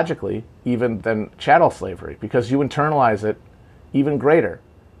psychologically even than chattel slavery, because you internalize it even greater.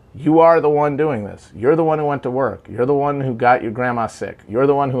 You are the one doing this. You're the one who went to work. You're the one who got your grandma sick. You're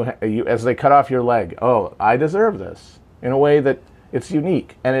the one who, as they cut off your leg, oh, I deserve this, in a way that it's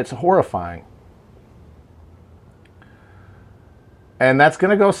unique and it's horrifying. And that's going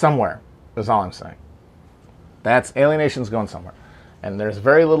to go somewhere, is all I'm saying. Alienation's going somewhere. And there's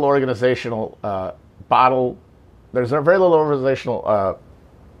very little organizational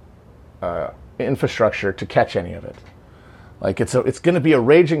infrastructure to catch any of it. Like, it's going to be a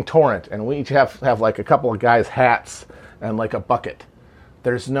raging torrent, and we each have like a couple of guys' hats and like a bucket.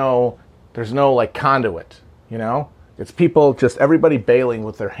 There's no like conduit, you know? It's people, just everybody bailing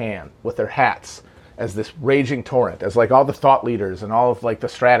with their hats, as this raging torrent, as like all the thought leaders and all of like the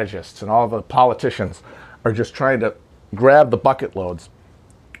strategists and all the politicians are just trying to grab the bucket loads.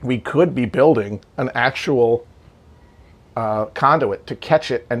 We could be building an actual conduit to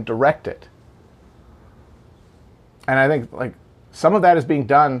catch it and direct it. And I think like some of that is being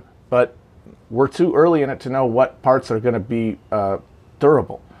done, but we're too early in it to know what parts are going to be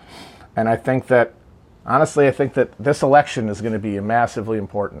durable. And I think that, honestly, this election is going to be massively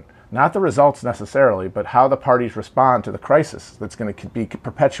important. Not the results necessarily, but how the parties respond to the crisis that's going to be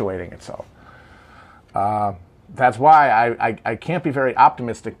perpetuating itself. That's why I can't be very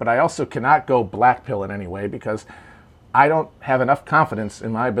optimistic, but I also cannot go black pill in any way, because I don't have enough confidence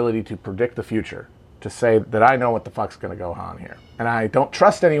in my ability to predict the future. to say that I know what the fuck's going to go on here. And I don't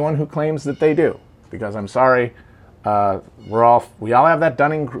trust anyone who claims that they do, because I'm sorry, we all have that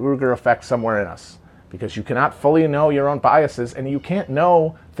Dunning-Kruger effect somewhere in us, because you cannot fully know your own biases, and you can't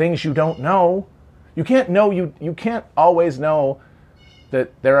know things you don't know. You can't always know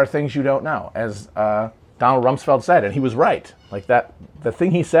that there are things you don't know, as Donald Rumsfeld said, and he was right. Like that, the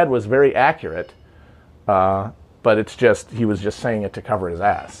thing he said was very accurate, but it's just, he was just saying it to cover his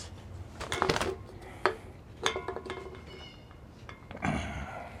ass.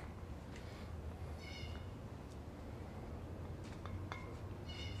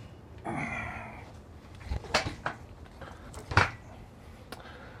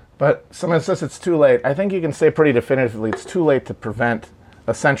 But someone says it's too late. I think you can say pretty definitively it's too late to prevent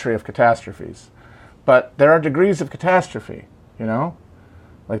a century of catastrophes. But there are degrees of catastrophe, you know?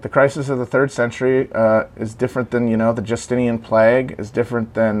 Like the crisis of the 3rd century is different than, the Justinian plague, is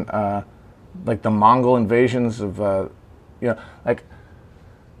different than like the Mongol invasions of, like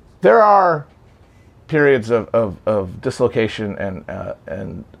there are periods of dislocation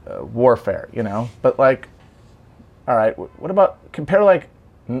and warfare, But like, all right, what about, compare like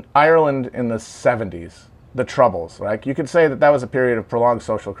Ireland in the 70s, the Troubles, right? You could say that was a period of prolonged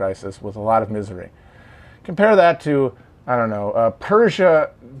social crisis with a lot of misery. Compare that to, I don't know,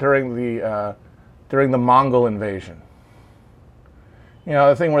 Persia during the Mongol invasion.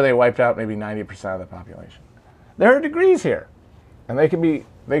 The thing where they wiped out maybe 90% of the population. There are degrees here, and they can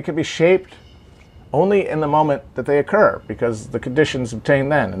be shaped only in the moment that they occur, because the conditions obtain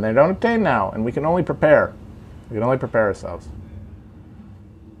then, and they don't obtain now, and we can only prepare. We can only prepare ourselves.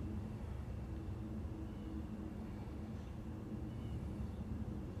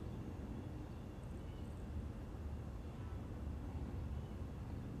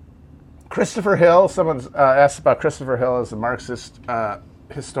 Christopher Hill, someone's asked about Christopher Hill as a Marxist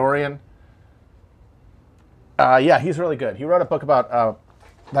historian. Yeah, he's really good. He wrote a book about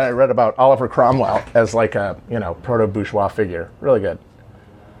that I read about Oliver Cromwell as like a proto-bourgeois figure. Really good.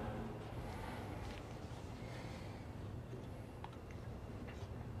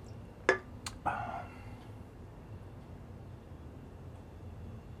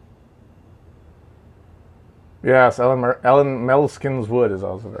 Yes, Ellen Melskins Wood is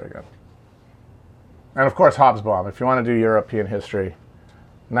also very good. And of course, Hobsbawm. If you want to do European history,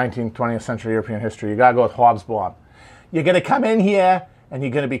 19th, 20th century European history, you got to go with Hobsbawm. You're going to come in here and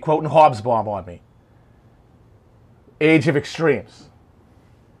you're going to be quoting Hobsbawm on me. Age of Extremes.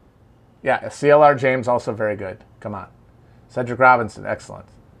 Yeah, C.L.R. James, also very good. Come on. Cedric Robinson, excellent.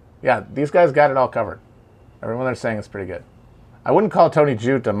 Yeah, these guys got it all covered. Everyone they're saying is pretty good. I wouldn't call Tony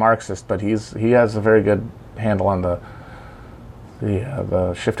Jute a Marxist, but he has a very good handle on the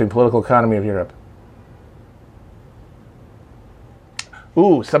shifting political economy of Europe.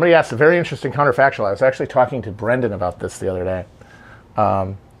 Ooh, somebody asked a very interesting counterfactual. I was actually talking to Brendan about this the other day.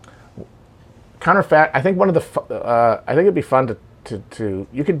 I think I think it'd be fun to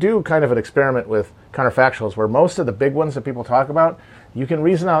you could do kind of an experiment with counterfactuals where most of the big ones that people talk about, you can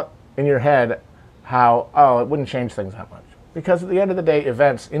reason out in your head how, it wouldn't change things that much. Because at the end of the day,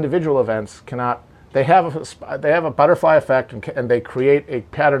 individual events cannot, they have a butterfly effect and they create a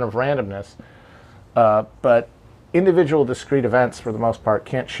pattern of randomness, but individual discrete events, for the most part,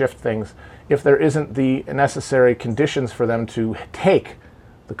 can't shift things if there isn't the necessary conditions for them to take,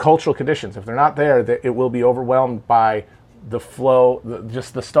 the cultural conditions. If they're not there, it will be overwhelmed by the flow,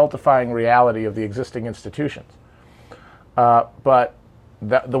 just the stultifying reality of the existing institutions. But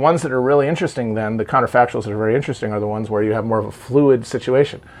the ones that are really interesting then, the counterfactuals that are very interesting, are the ones where you have more of a fluid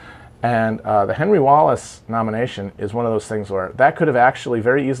situation. And the Henry Wallace nomination is one of those things where that could have actually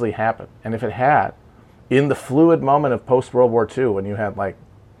very easily happened. And if it had, in the fluid moment of post-World War II, when you had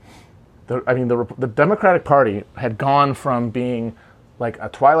the Democratic Party had gone from being like a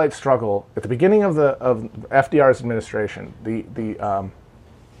twilight struggle at the beginning of FDR's administration. The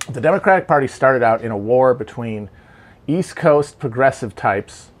Democratic Party started out in a war between East Coast progressive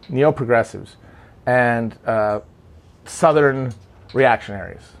types, neo-progressives, and Southern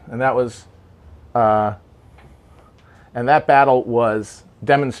reactionaries, and that battle was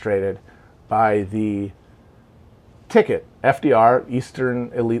demonstrated by the ticket. FDR,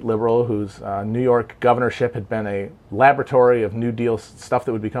 Eastern elite liberal, whose New York governorship had been a laboratory of New Deal stuff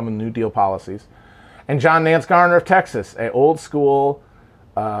that would become New Deal policies, and John Nance Garner of Texas, a old school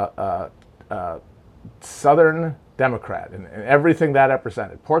Southern Democrat, and everything that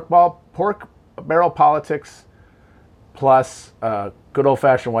represented. Pork barrel politics plus good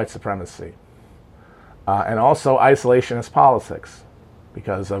old-fashioned white supremacy, and also isolationist politics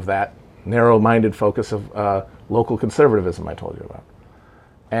because of that narrow-minded focus of local conservatism I told you about.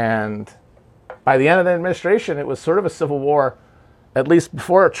 And By the end of the administration, it was sort of a civil war, at least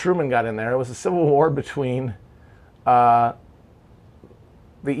before Truman got in there. It was a civil war between the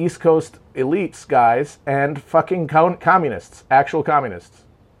East Coast elites guys and fucking communists, actual communists,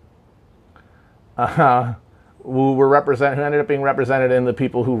 who ended up being represented in the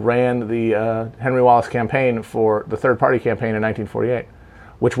people who ran the Henry Wallace campaign for the Third Party campaign in 1948,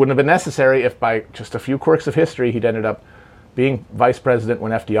 which wouldn't have been necessary if by just a few quirks of history he'd ended up being vice president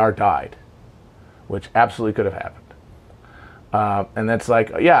when FDR died, which absolutely could have happened. And that's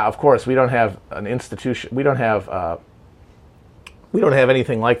like, yeah, of course, we don't have an institution. We don't have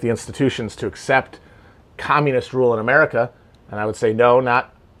anything like the institutions to accept communist rule in America. And I would say no,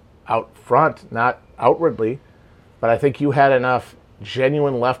 not out front, not outwardly. But I think you had enough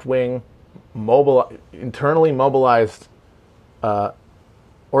genuine left-wing, internally mobilized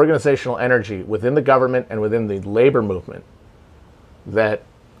organizational energy within the government and within the labor movement that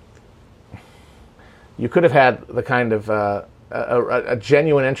you could have had the kind of a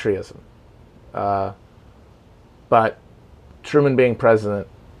genuine entryism. But Truman being president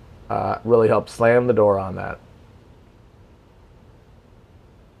really helped slam the door on that.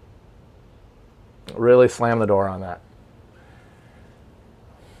 Really slam the door on that.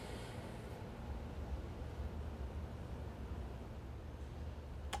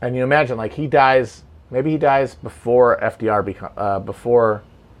 And you imagine, like, maybe he dies before FDR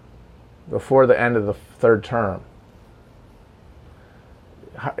before the end of the third term.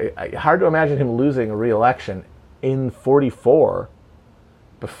 Hard to imagine him losing a re-election in 44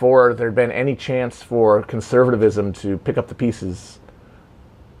 before there'd been any chance for conservatism to pick up the pieces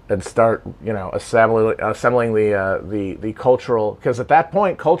and start, assembling the cultural. Because at that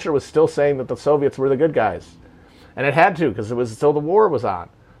point, culture was still saying that the Soviets were the good guys, and it had to, because it was still the war was on,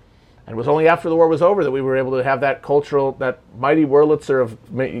 and it was only after the war was over that we were able to have that mighty Wurlitzer of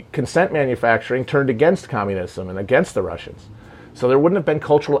consent manufacturing turned against communism and against the Russians. So there wouldn't have been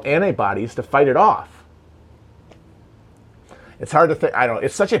cultural antibodies to fight it off. It's hard to think.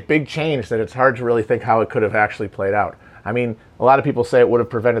 It's such a big change that it's hard to really think how it could have actually played out. I mean, a lot of people say it would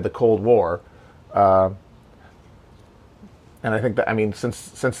have prevented the Cold War, and I think that,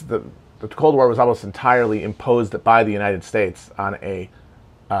 since the Cold War was almost entirely imposed by the United States on a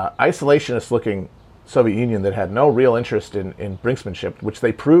isolationist-looking Soviet Union that had no real interest in brinksmanship, which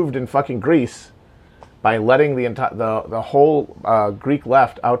they proved in fucking Greece by letting the whole Greek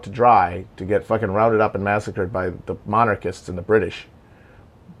left out to dry to get fucking rounded up and massacred by the monarchists and the British.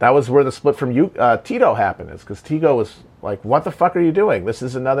 That was where the split from Tito happened, is because Tito was like, what the fuck are you doing? This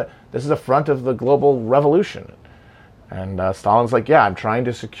is a front of the global revolution. And Stalin's like, yeah, I'm trying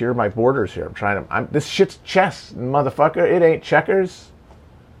to secure my borders here. This shit's chess, motherfucker. It ain't checkers.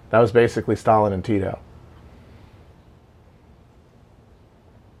 That was basically Stalin and Tito.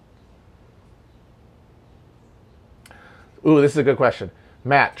 Ooh, this is a good question.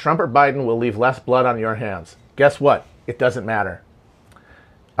 Matt, Trump or Biden will leave less blood on your hands. Guess what? It doesn't matter.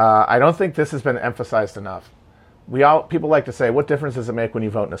 I don't think this has been emphasized enough. People like to say, what difference does it make when you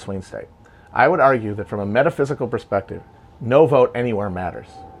vote in a swing state? I would argue that from a metaphysical perspective, no vote anywhere matters.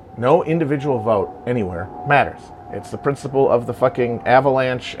 No individual vote anywhere matters. It's the principle of the fucking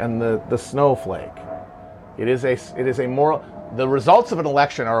avalanche and the snowflake. It is a moral. The results of an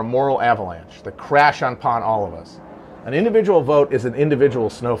election are a moral avalanche that crash upon all of us. An individual vote is an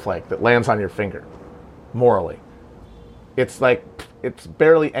individual snowflake that lands on your finger, morally. It's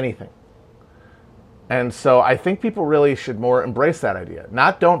barely anything. And so I think people really should more embrace that idea.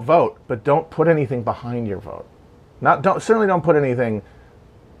 Not don't vote, but don't put anything behind your vote. Certainly don't put anything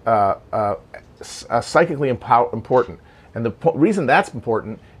psychically important. And the reason that's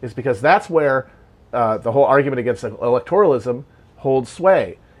important is because that's where the whole argument against electoralism holds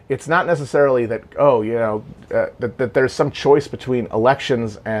sway. It's not necessarily that, that there's some choice between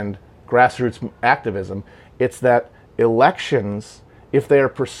elections and grassroots activism. It's that elections, if they are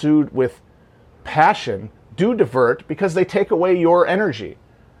pursued with passion, do divert because they take away your energy.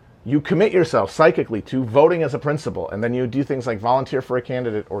 You commit yourself psychically to voting as a principle, and then you do things like volunteer for a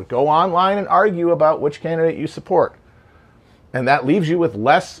candidate or go online and argue about which candidate you support. And that leaves you with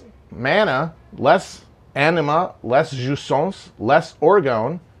less mana, less anima, less jouissance, less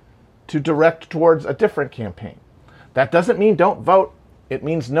orgone to direct towards a different campaign. That doesn't mean don't vote. It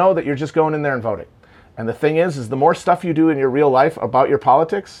means know that you're just going in there and voting. And the thing is the more stuff you do in your real life about your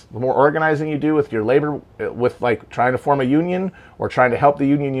politics, the more organizing you do with your labor, with like trying to form a union or trying to help the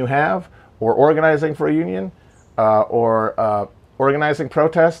union you have, or organizing for a union, or organizing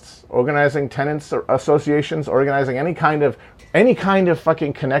protests, organizing tenants associations, organizing any kind of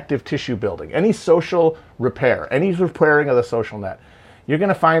fucking connective tissue building, any social repair, any repairing of the social net. you're going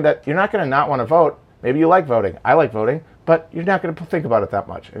to find that you're not going to not want to vote. Maybe you like voting. I like voting, but you're not going to think about it that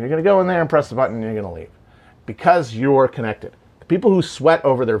much. And you're going to go in there and press the button and you're going to leave because you're connected. The people who sweat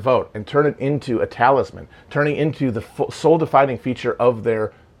over their vote and turn it into a talisman, turning into the sole defining feature of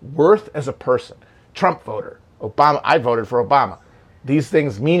their worth as a person. Trump voter, Obama, I voted for Obama. These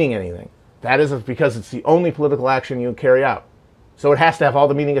things meaning anything. That is because it's the only political action you carry out. So it has to have all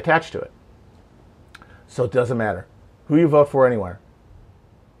the meaning attached to it. So it doesn't matter who you vote for anywhere.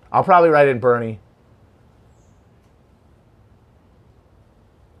 I'll probably write in Bernie.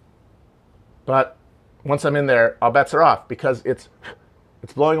 But once I'm in there, all bets are off because it's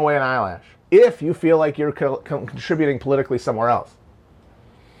blowing away an eyelash. If you feel like you're contributing politically somewhere else.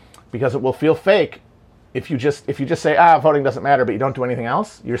 Because it will feel fake if you just say, voting doesn't matter, but you don't do anything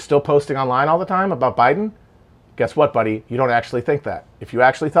else. You're still posting online all the time about Biden. Guess what, buddy? You don't actually think that. If you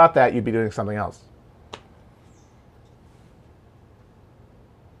actually thought that, you'd be doing something else.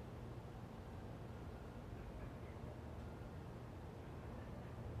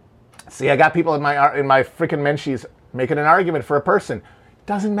 See, I got people in my freaking Menchies making an argument for a person.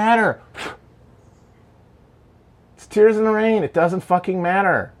 Doesn't matter. It's tears in the rain. It doesn't fucking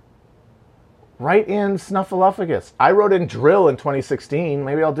matter. Write in Snuffleupagus. I wrote in drill in 2016.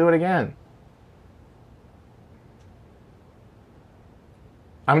 Maybe I'll do it again.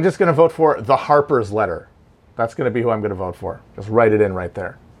 I'm just going to vote for the Harper's letter. That's going to be who I'm going to vote for. Just write it in right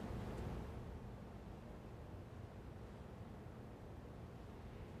there.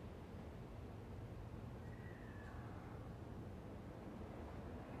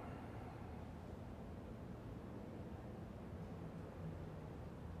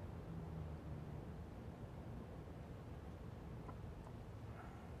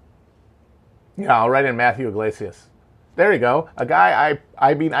 Yeah, I'll write in Matthew Iglesias. There you go. A guy,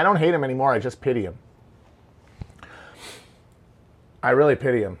 I mean, I don't hate him anymore. I just pity him. I really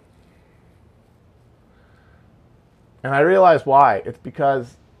pity him. And I realize why. It's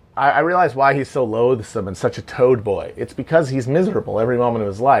because I realize why he's so loathsome and such a toad boy. It's because he's miserable every moment of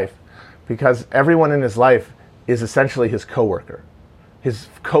his life. Because everyone in his life is essentially his coworker, his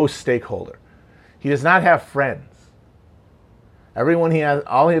co-stakeholder. He does not have friends. Everyone he has,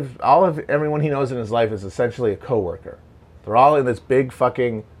 all of everyone he knows in his life is essentially a coworker. They're all in this big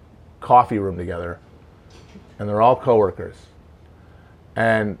fucking coffee room together, and they're all coworkers.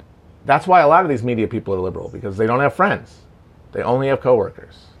 And that's why a lot of these media people are liberal, because they don't have friends. They only have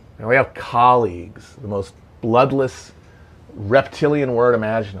coworkers. They only have colleagues, the most bloodless, reptilian word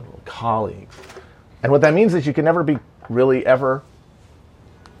imaginable, colleagues. And what that means is you can never be really ever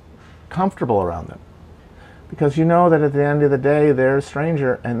comfortable around them. Because you know that at the end of the day, they're a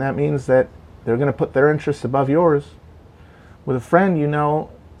stranger, and that means that they're going to put their interests above yours. With a friend, you know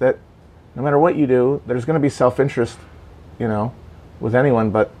that no matter what you do, there's going to be self-interest, with anyone,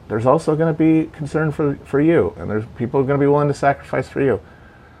 but there's also going to be concern for you, and there's people going to be willing to sacrifice for you.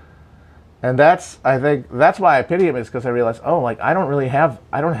 And I think that's why I pity him, is because I realize, I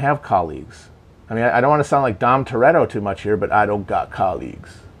don't have colleagues. I mean, I don't want to sound like Dom Toretto too much here, but I don't got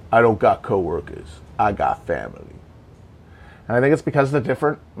colleagues. I don't got coworkers. I got family. And I think it's because of the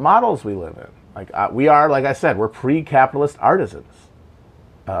different models we live in. We are, like I said, we're pre-capitalist artisans.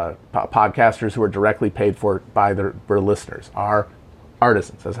 Podcasters who are directly paid for by their listeners are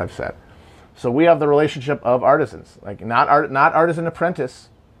artisans, as I've said. So we have the relationship of artisans, like not artisan apprentice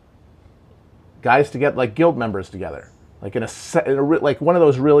guys to get like guild members together, like like one of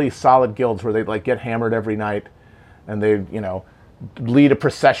those really solid guilds where they like get hammered every night, and they lead a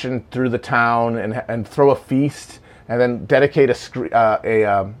procession through the town and throw a feast, and then dedicate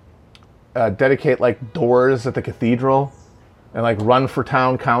dedicate like doors at the cathedral, and like run for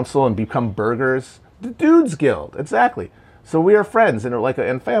town council and become burghers. The Dudes Guild, exactly. So we are friends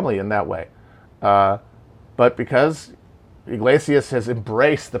and family in that way. But because Iglesias has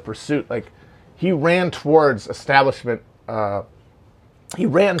embraced the pursuit, like he ran towards establishment.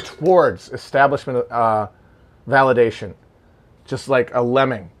 Validation. Just like a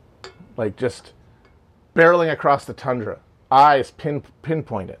lemming, like just barreling across the tundra, eyes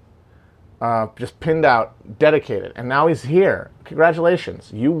pinpointed, just pinned out, dedicated, and now he's here.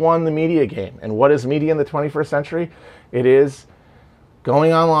 Congratulations, you won the media game. And what is media in the 21st century? It is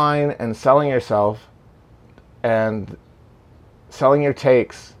going online and selling yourself and selling your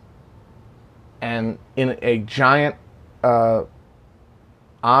takes, and in a giant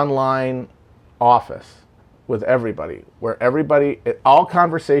online office with everybody, where all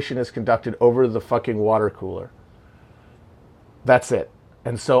conversation is conducted over the fucking water cooler. That's it.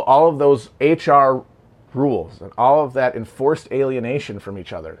 And so all of those HR rules and all of that enforced alienation from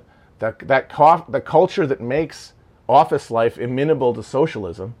each other, the culture that makes office life amenable to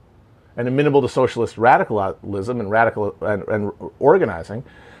socialism and amenable to socialist radicalism and and organizing,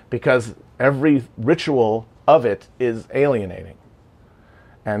 because every ritual of it is alienating.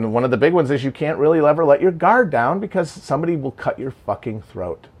 And one of the big ones is you can't really ever let your guard down because somebody will cut your fucking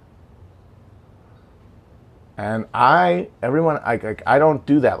throat. And I don't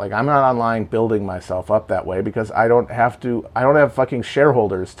do that. Like, I'm not online building myself up that way because I don't have fucking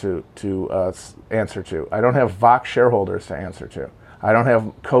shareholders to answer to. I don't have Vox shareholders to answer to. I don't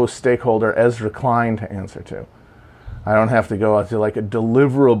have co-stakeholder Ezra Klein to answer to. I don't have to go out to like a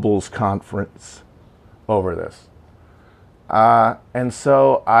deliverables conference over this. And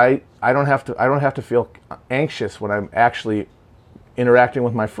so I don't have to feel anxious when I'm actually interacting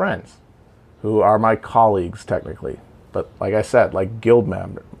with my friends, who are my colleagues technically, but like I said, like guild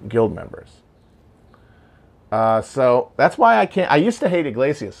members. So that's why I used to hate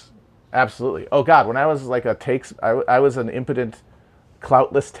Iglesias, absolutely. Oh God, when I was like I was an impotent,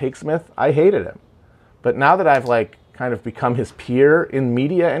 cloutless takesmith. I hated him, but now that I've like kind of become his peer in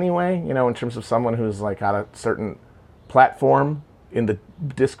media anyway, you know, in terms of someone who's like got a certain platform in the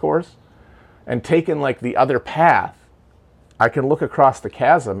discourse and taken like the other path, I can look across the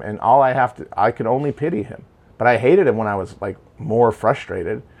chasm and I can only pity him. But I hated him when I was like more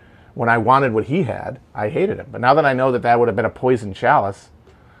frustrated. When I wanted what he had, I hated him. But now that I know that would have been a poison chalice,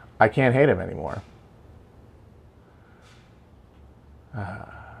 I can't hate him anymore.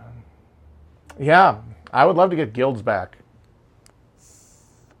 Yeah, I would love to get guilds back.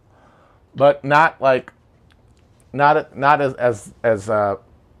 But not as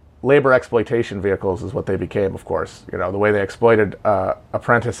labor exploitation vehicles is what they became, of course. You know, the way they exploited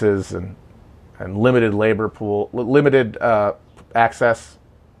apprentices and limited labor pool, limited access.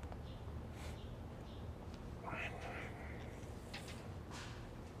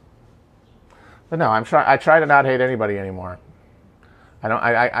 But no, I try to not hate anybody anymore.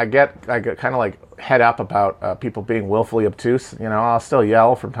 I get kind of like head up about people being willfully obtuse. You know, I'll still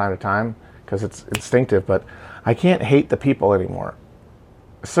yell from time to time because it's instinctive, but I can't hate the people anymore.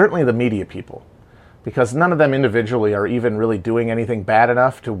 Certainly the media people, because none of them individually are even really doing anything bad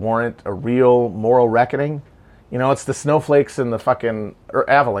enough to warrant a real moral reckoning. You know, it's the snowflakes and the fucking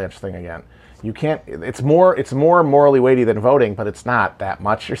avalanche thing again. You can't. It's more morally weighty than voting, but it's not that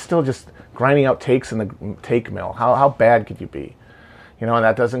much. You're still just grinding out takes in the take mill. How bad could you be? You know, and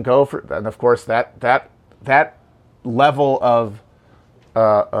that doesn't go for. And of course, that level of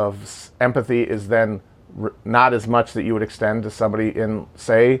empathy is then not as much that you would extend to somebody in,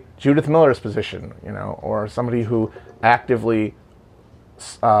 say, Judith Miller's position, you know, or somebody who actively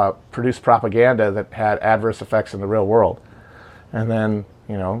produced propaganda that had adverse effects in the real world. And then,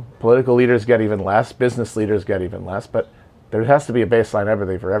 you know, political leaders get even less, business leaders get even less, but there has to be a baseline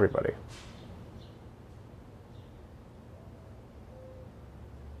empathy for everybody.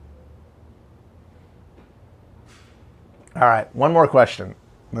 All right, one more question,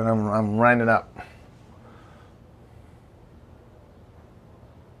 then I'm winding up.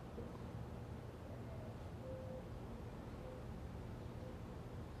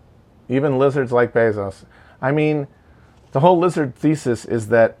 Even lizards like Bezos. I mean, the whole lizard thesis is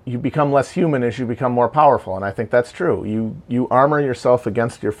that you become less human as you become more powerful, and I think that's true. You armor yourself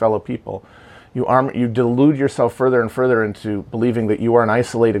against your fellow people. You delude yourself further and further into believing that you are an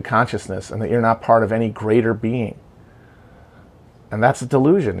isolated consciousness and that you're not part of any greater being. And that's a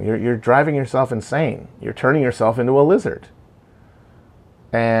delusion. You're driving yourself insane. You're turning yourself into a lizard.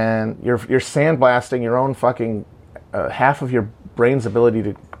 And you're sandblasting your own fucking half of your brain's ability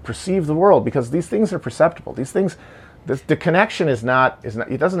to perceive the world, because these things are perceptible. These things, the connection is not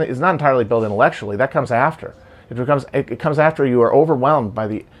entirely built intellectually. That comes after. It comes after you are overwhelmed by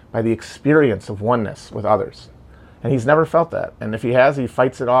the experience of oneness with others. And he's never felt that. And if he has, he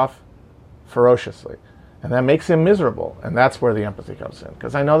fights it off ferociously. And that makes him miserable. And that's where the empathy comes in.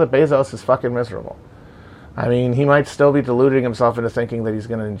 Because I know that Bezos is fucking miserable. I mean, he might still be deluding himself into thinking that he's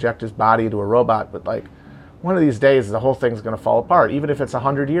going to inject his body into a robot, but like, one of these days the whole thing's going to fall apart, even if it's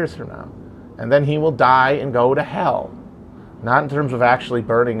 100 years from now. And then he will die and go to hell. Not in terms of actually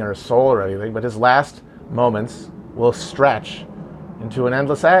burning his soul or anything, but his last moments will stretch into an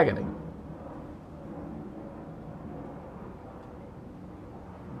endless agony.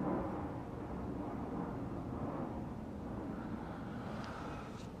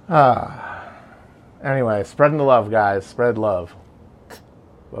 Anyway, spreading the love, guys. Spread love.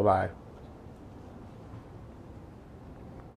 Bye-bye.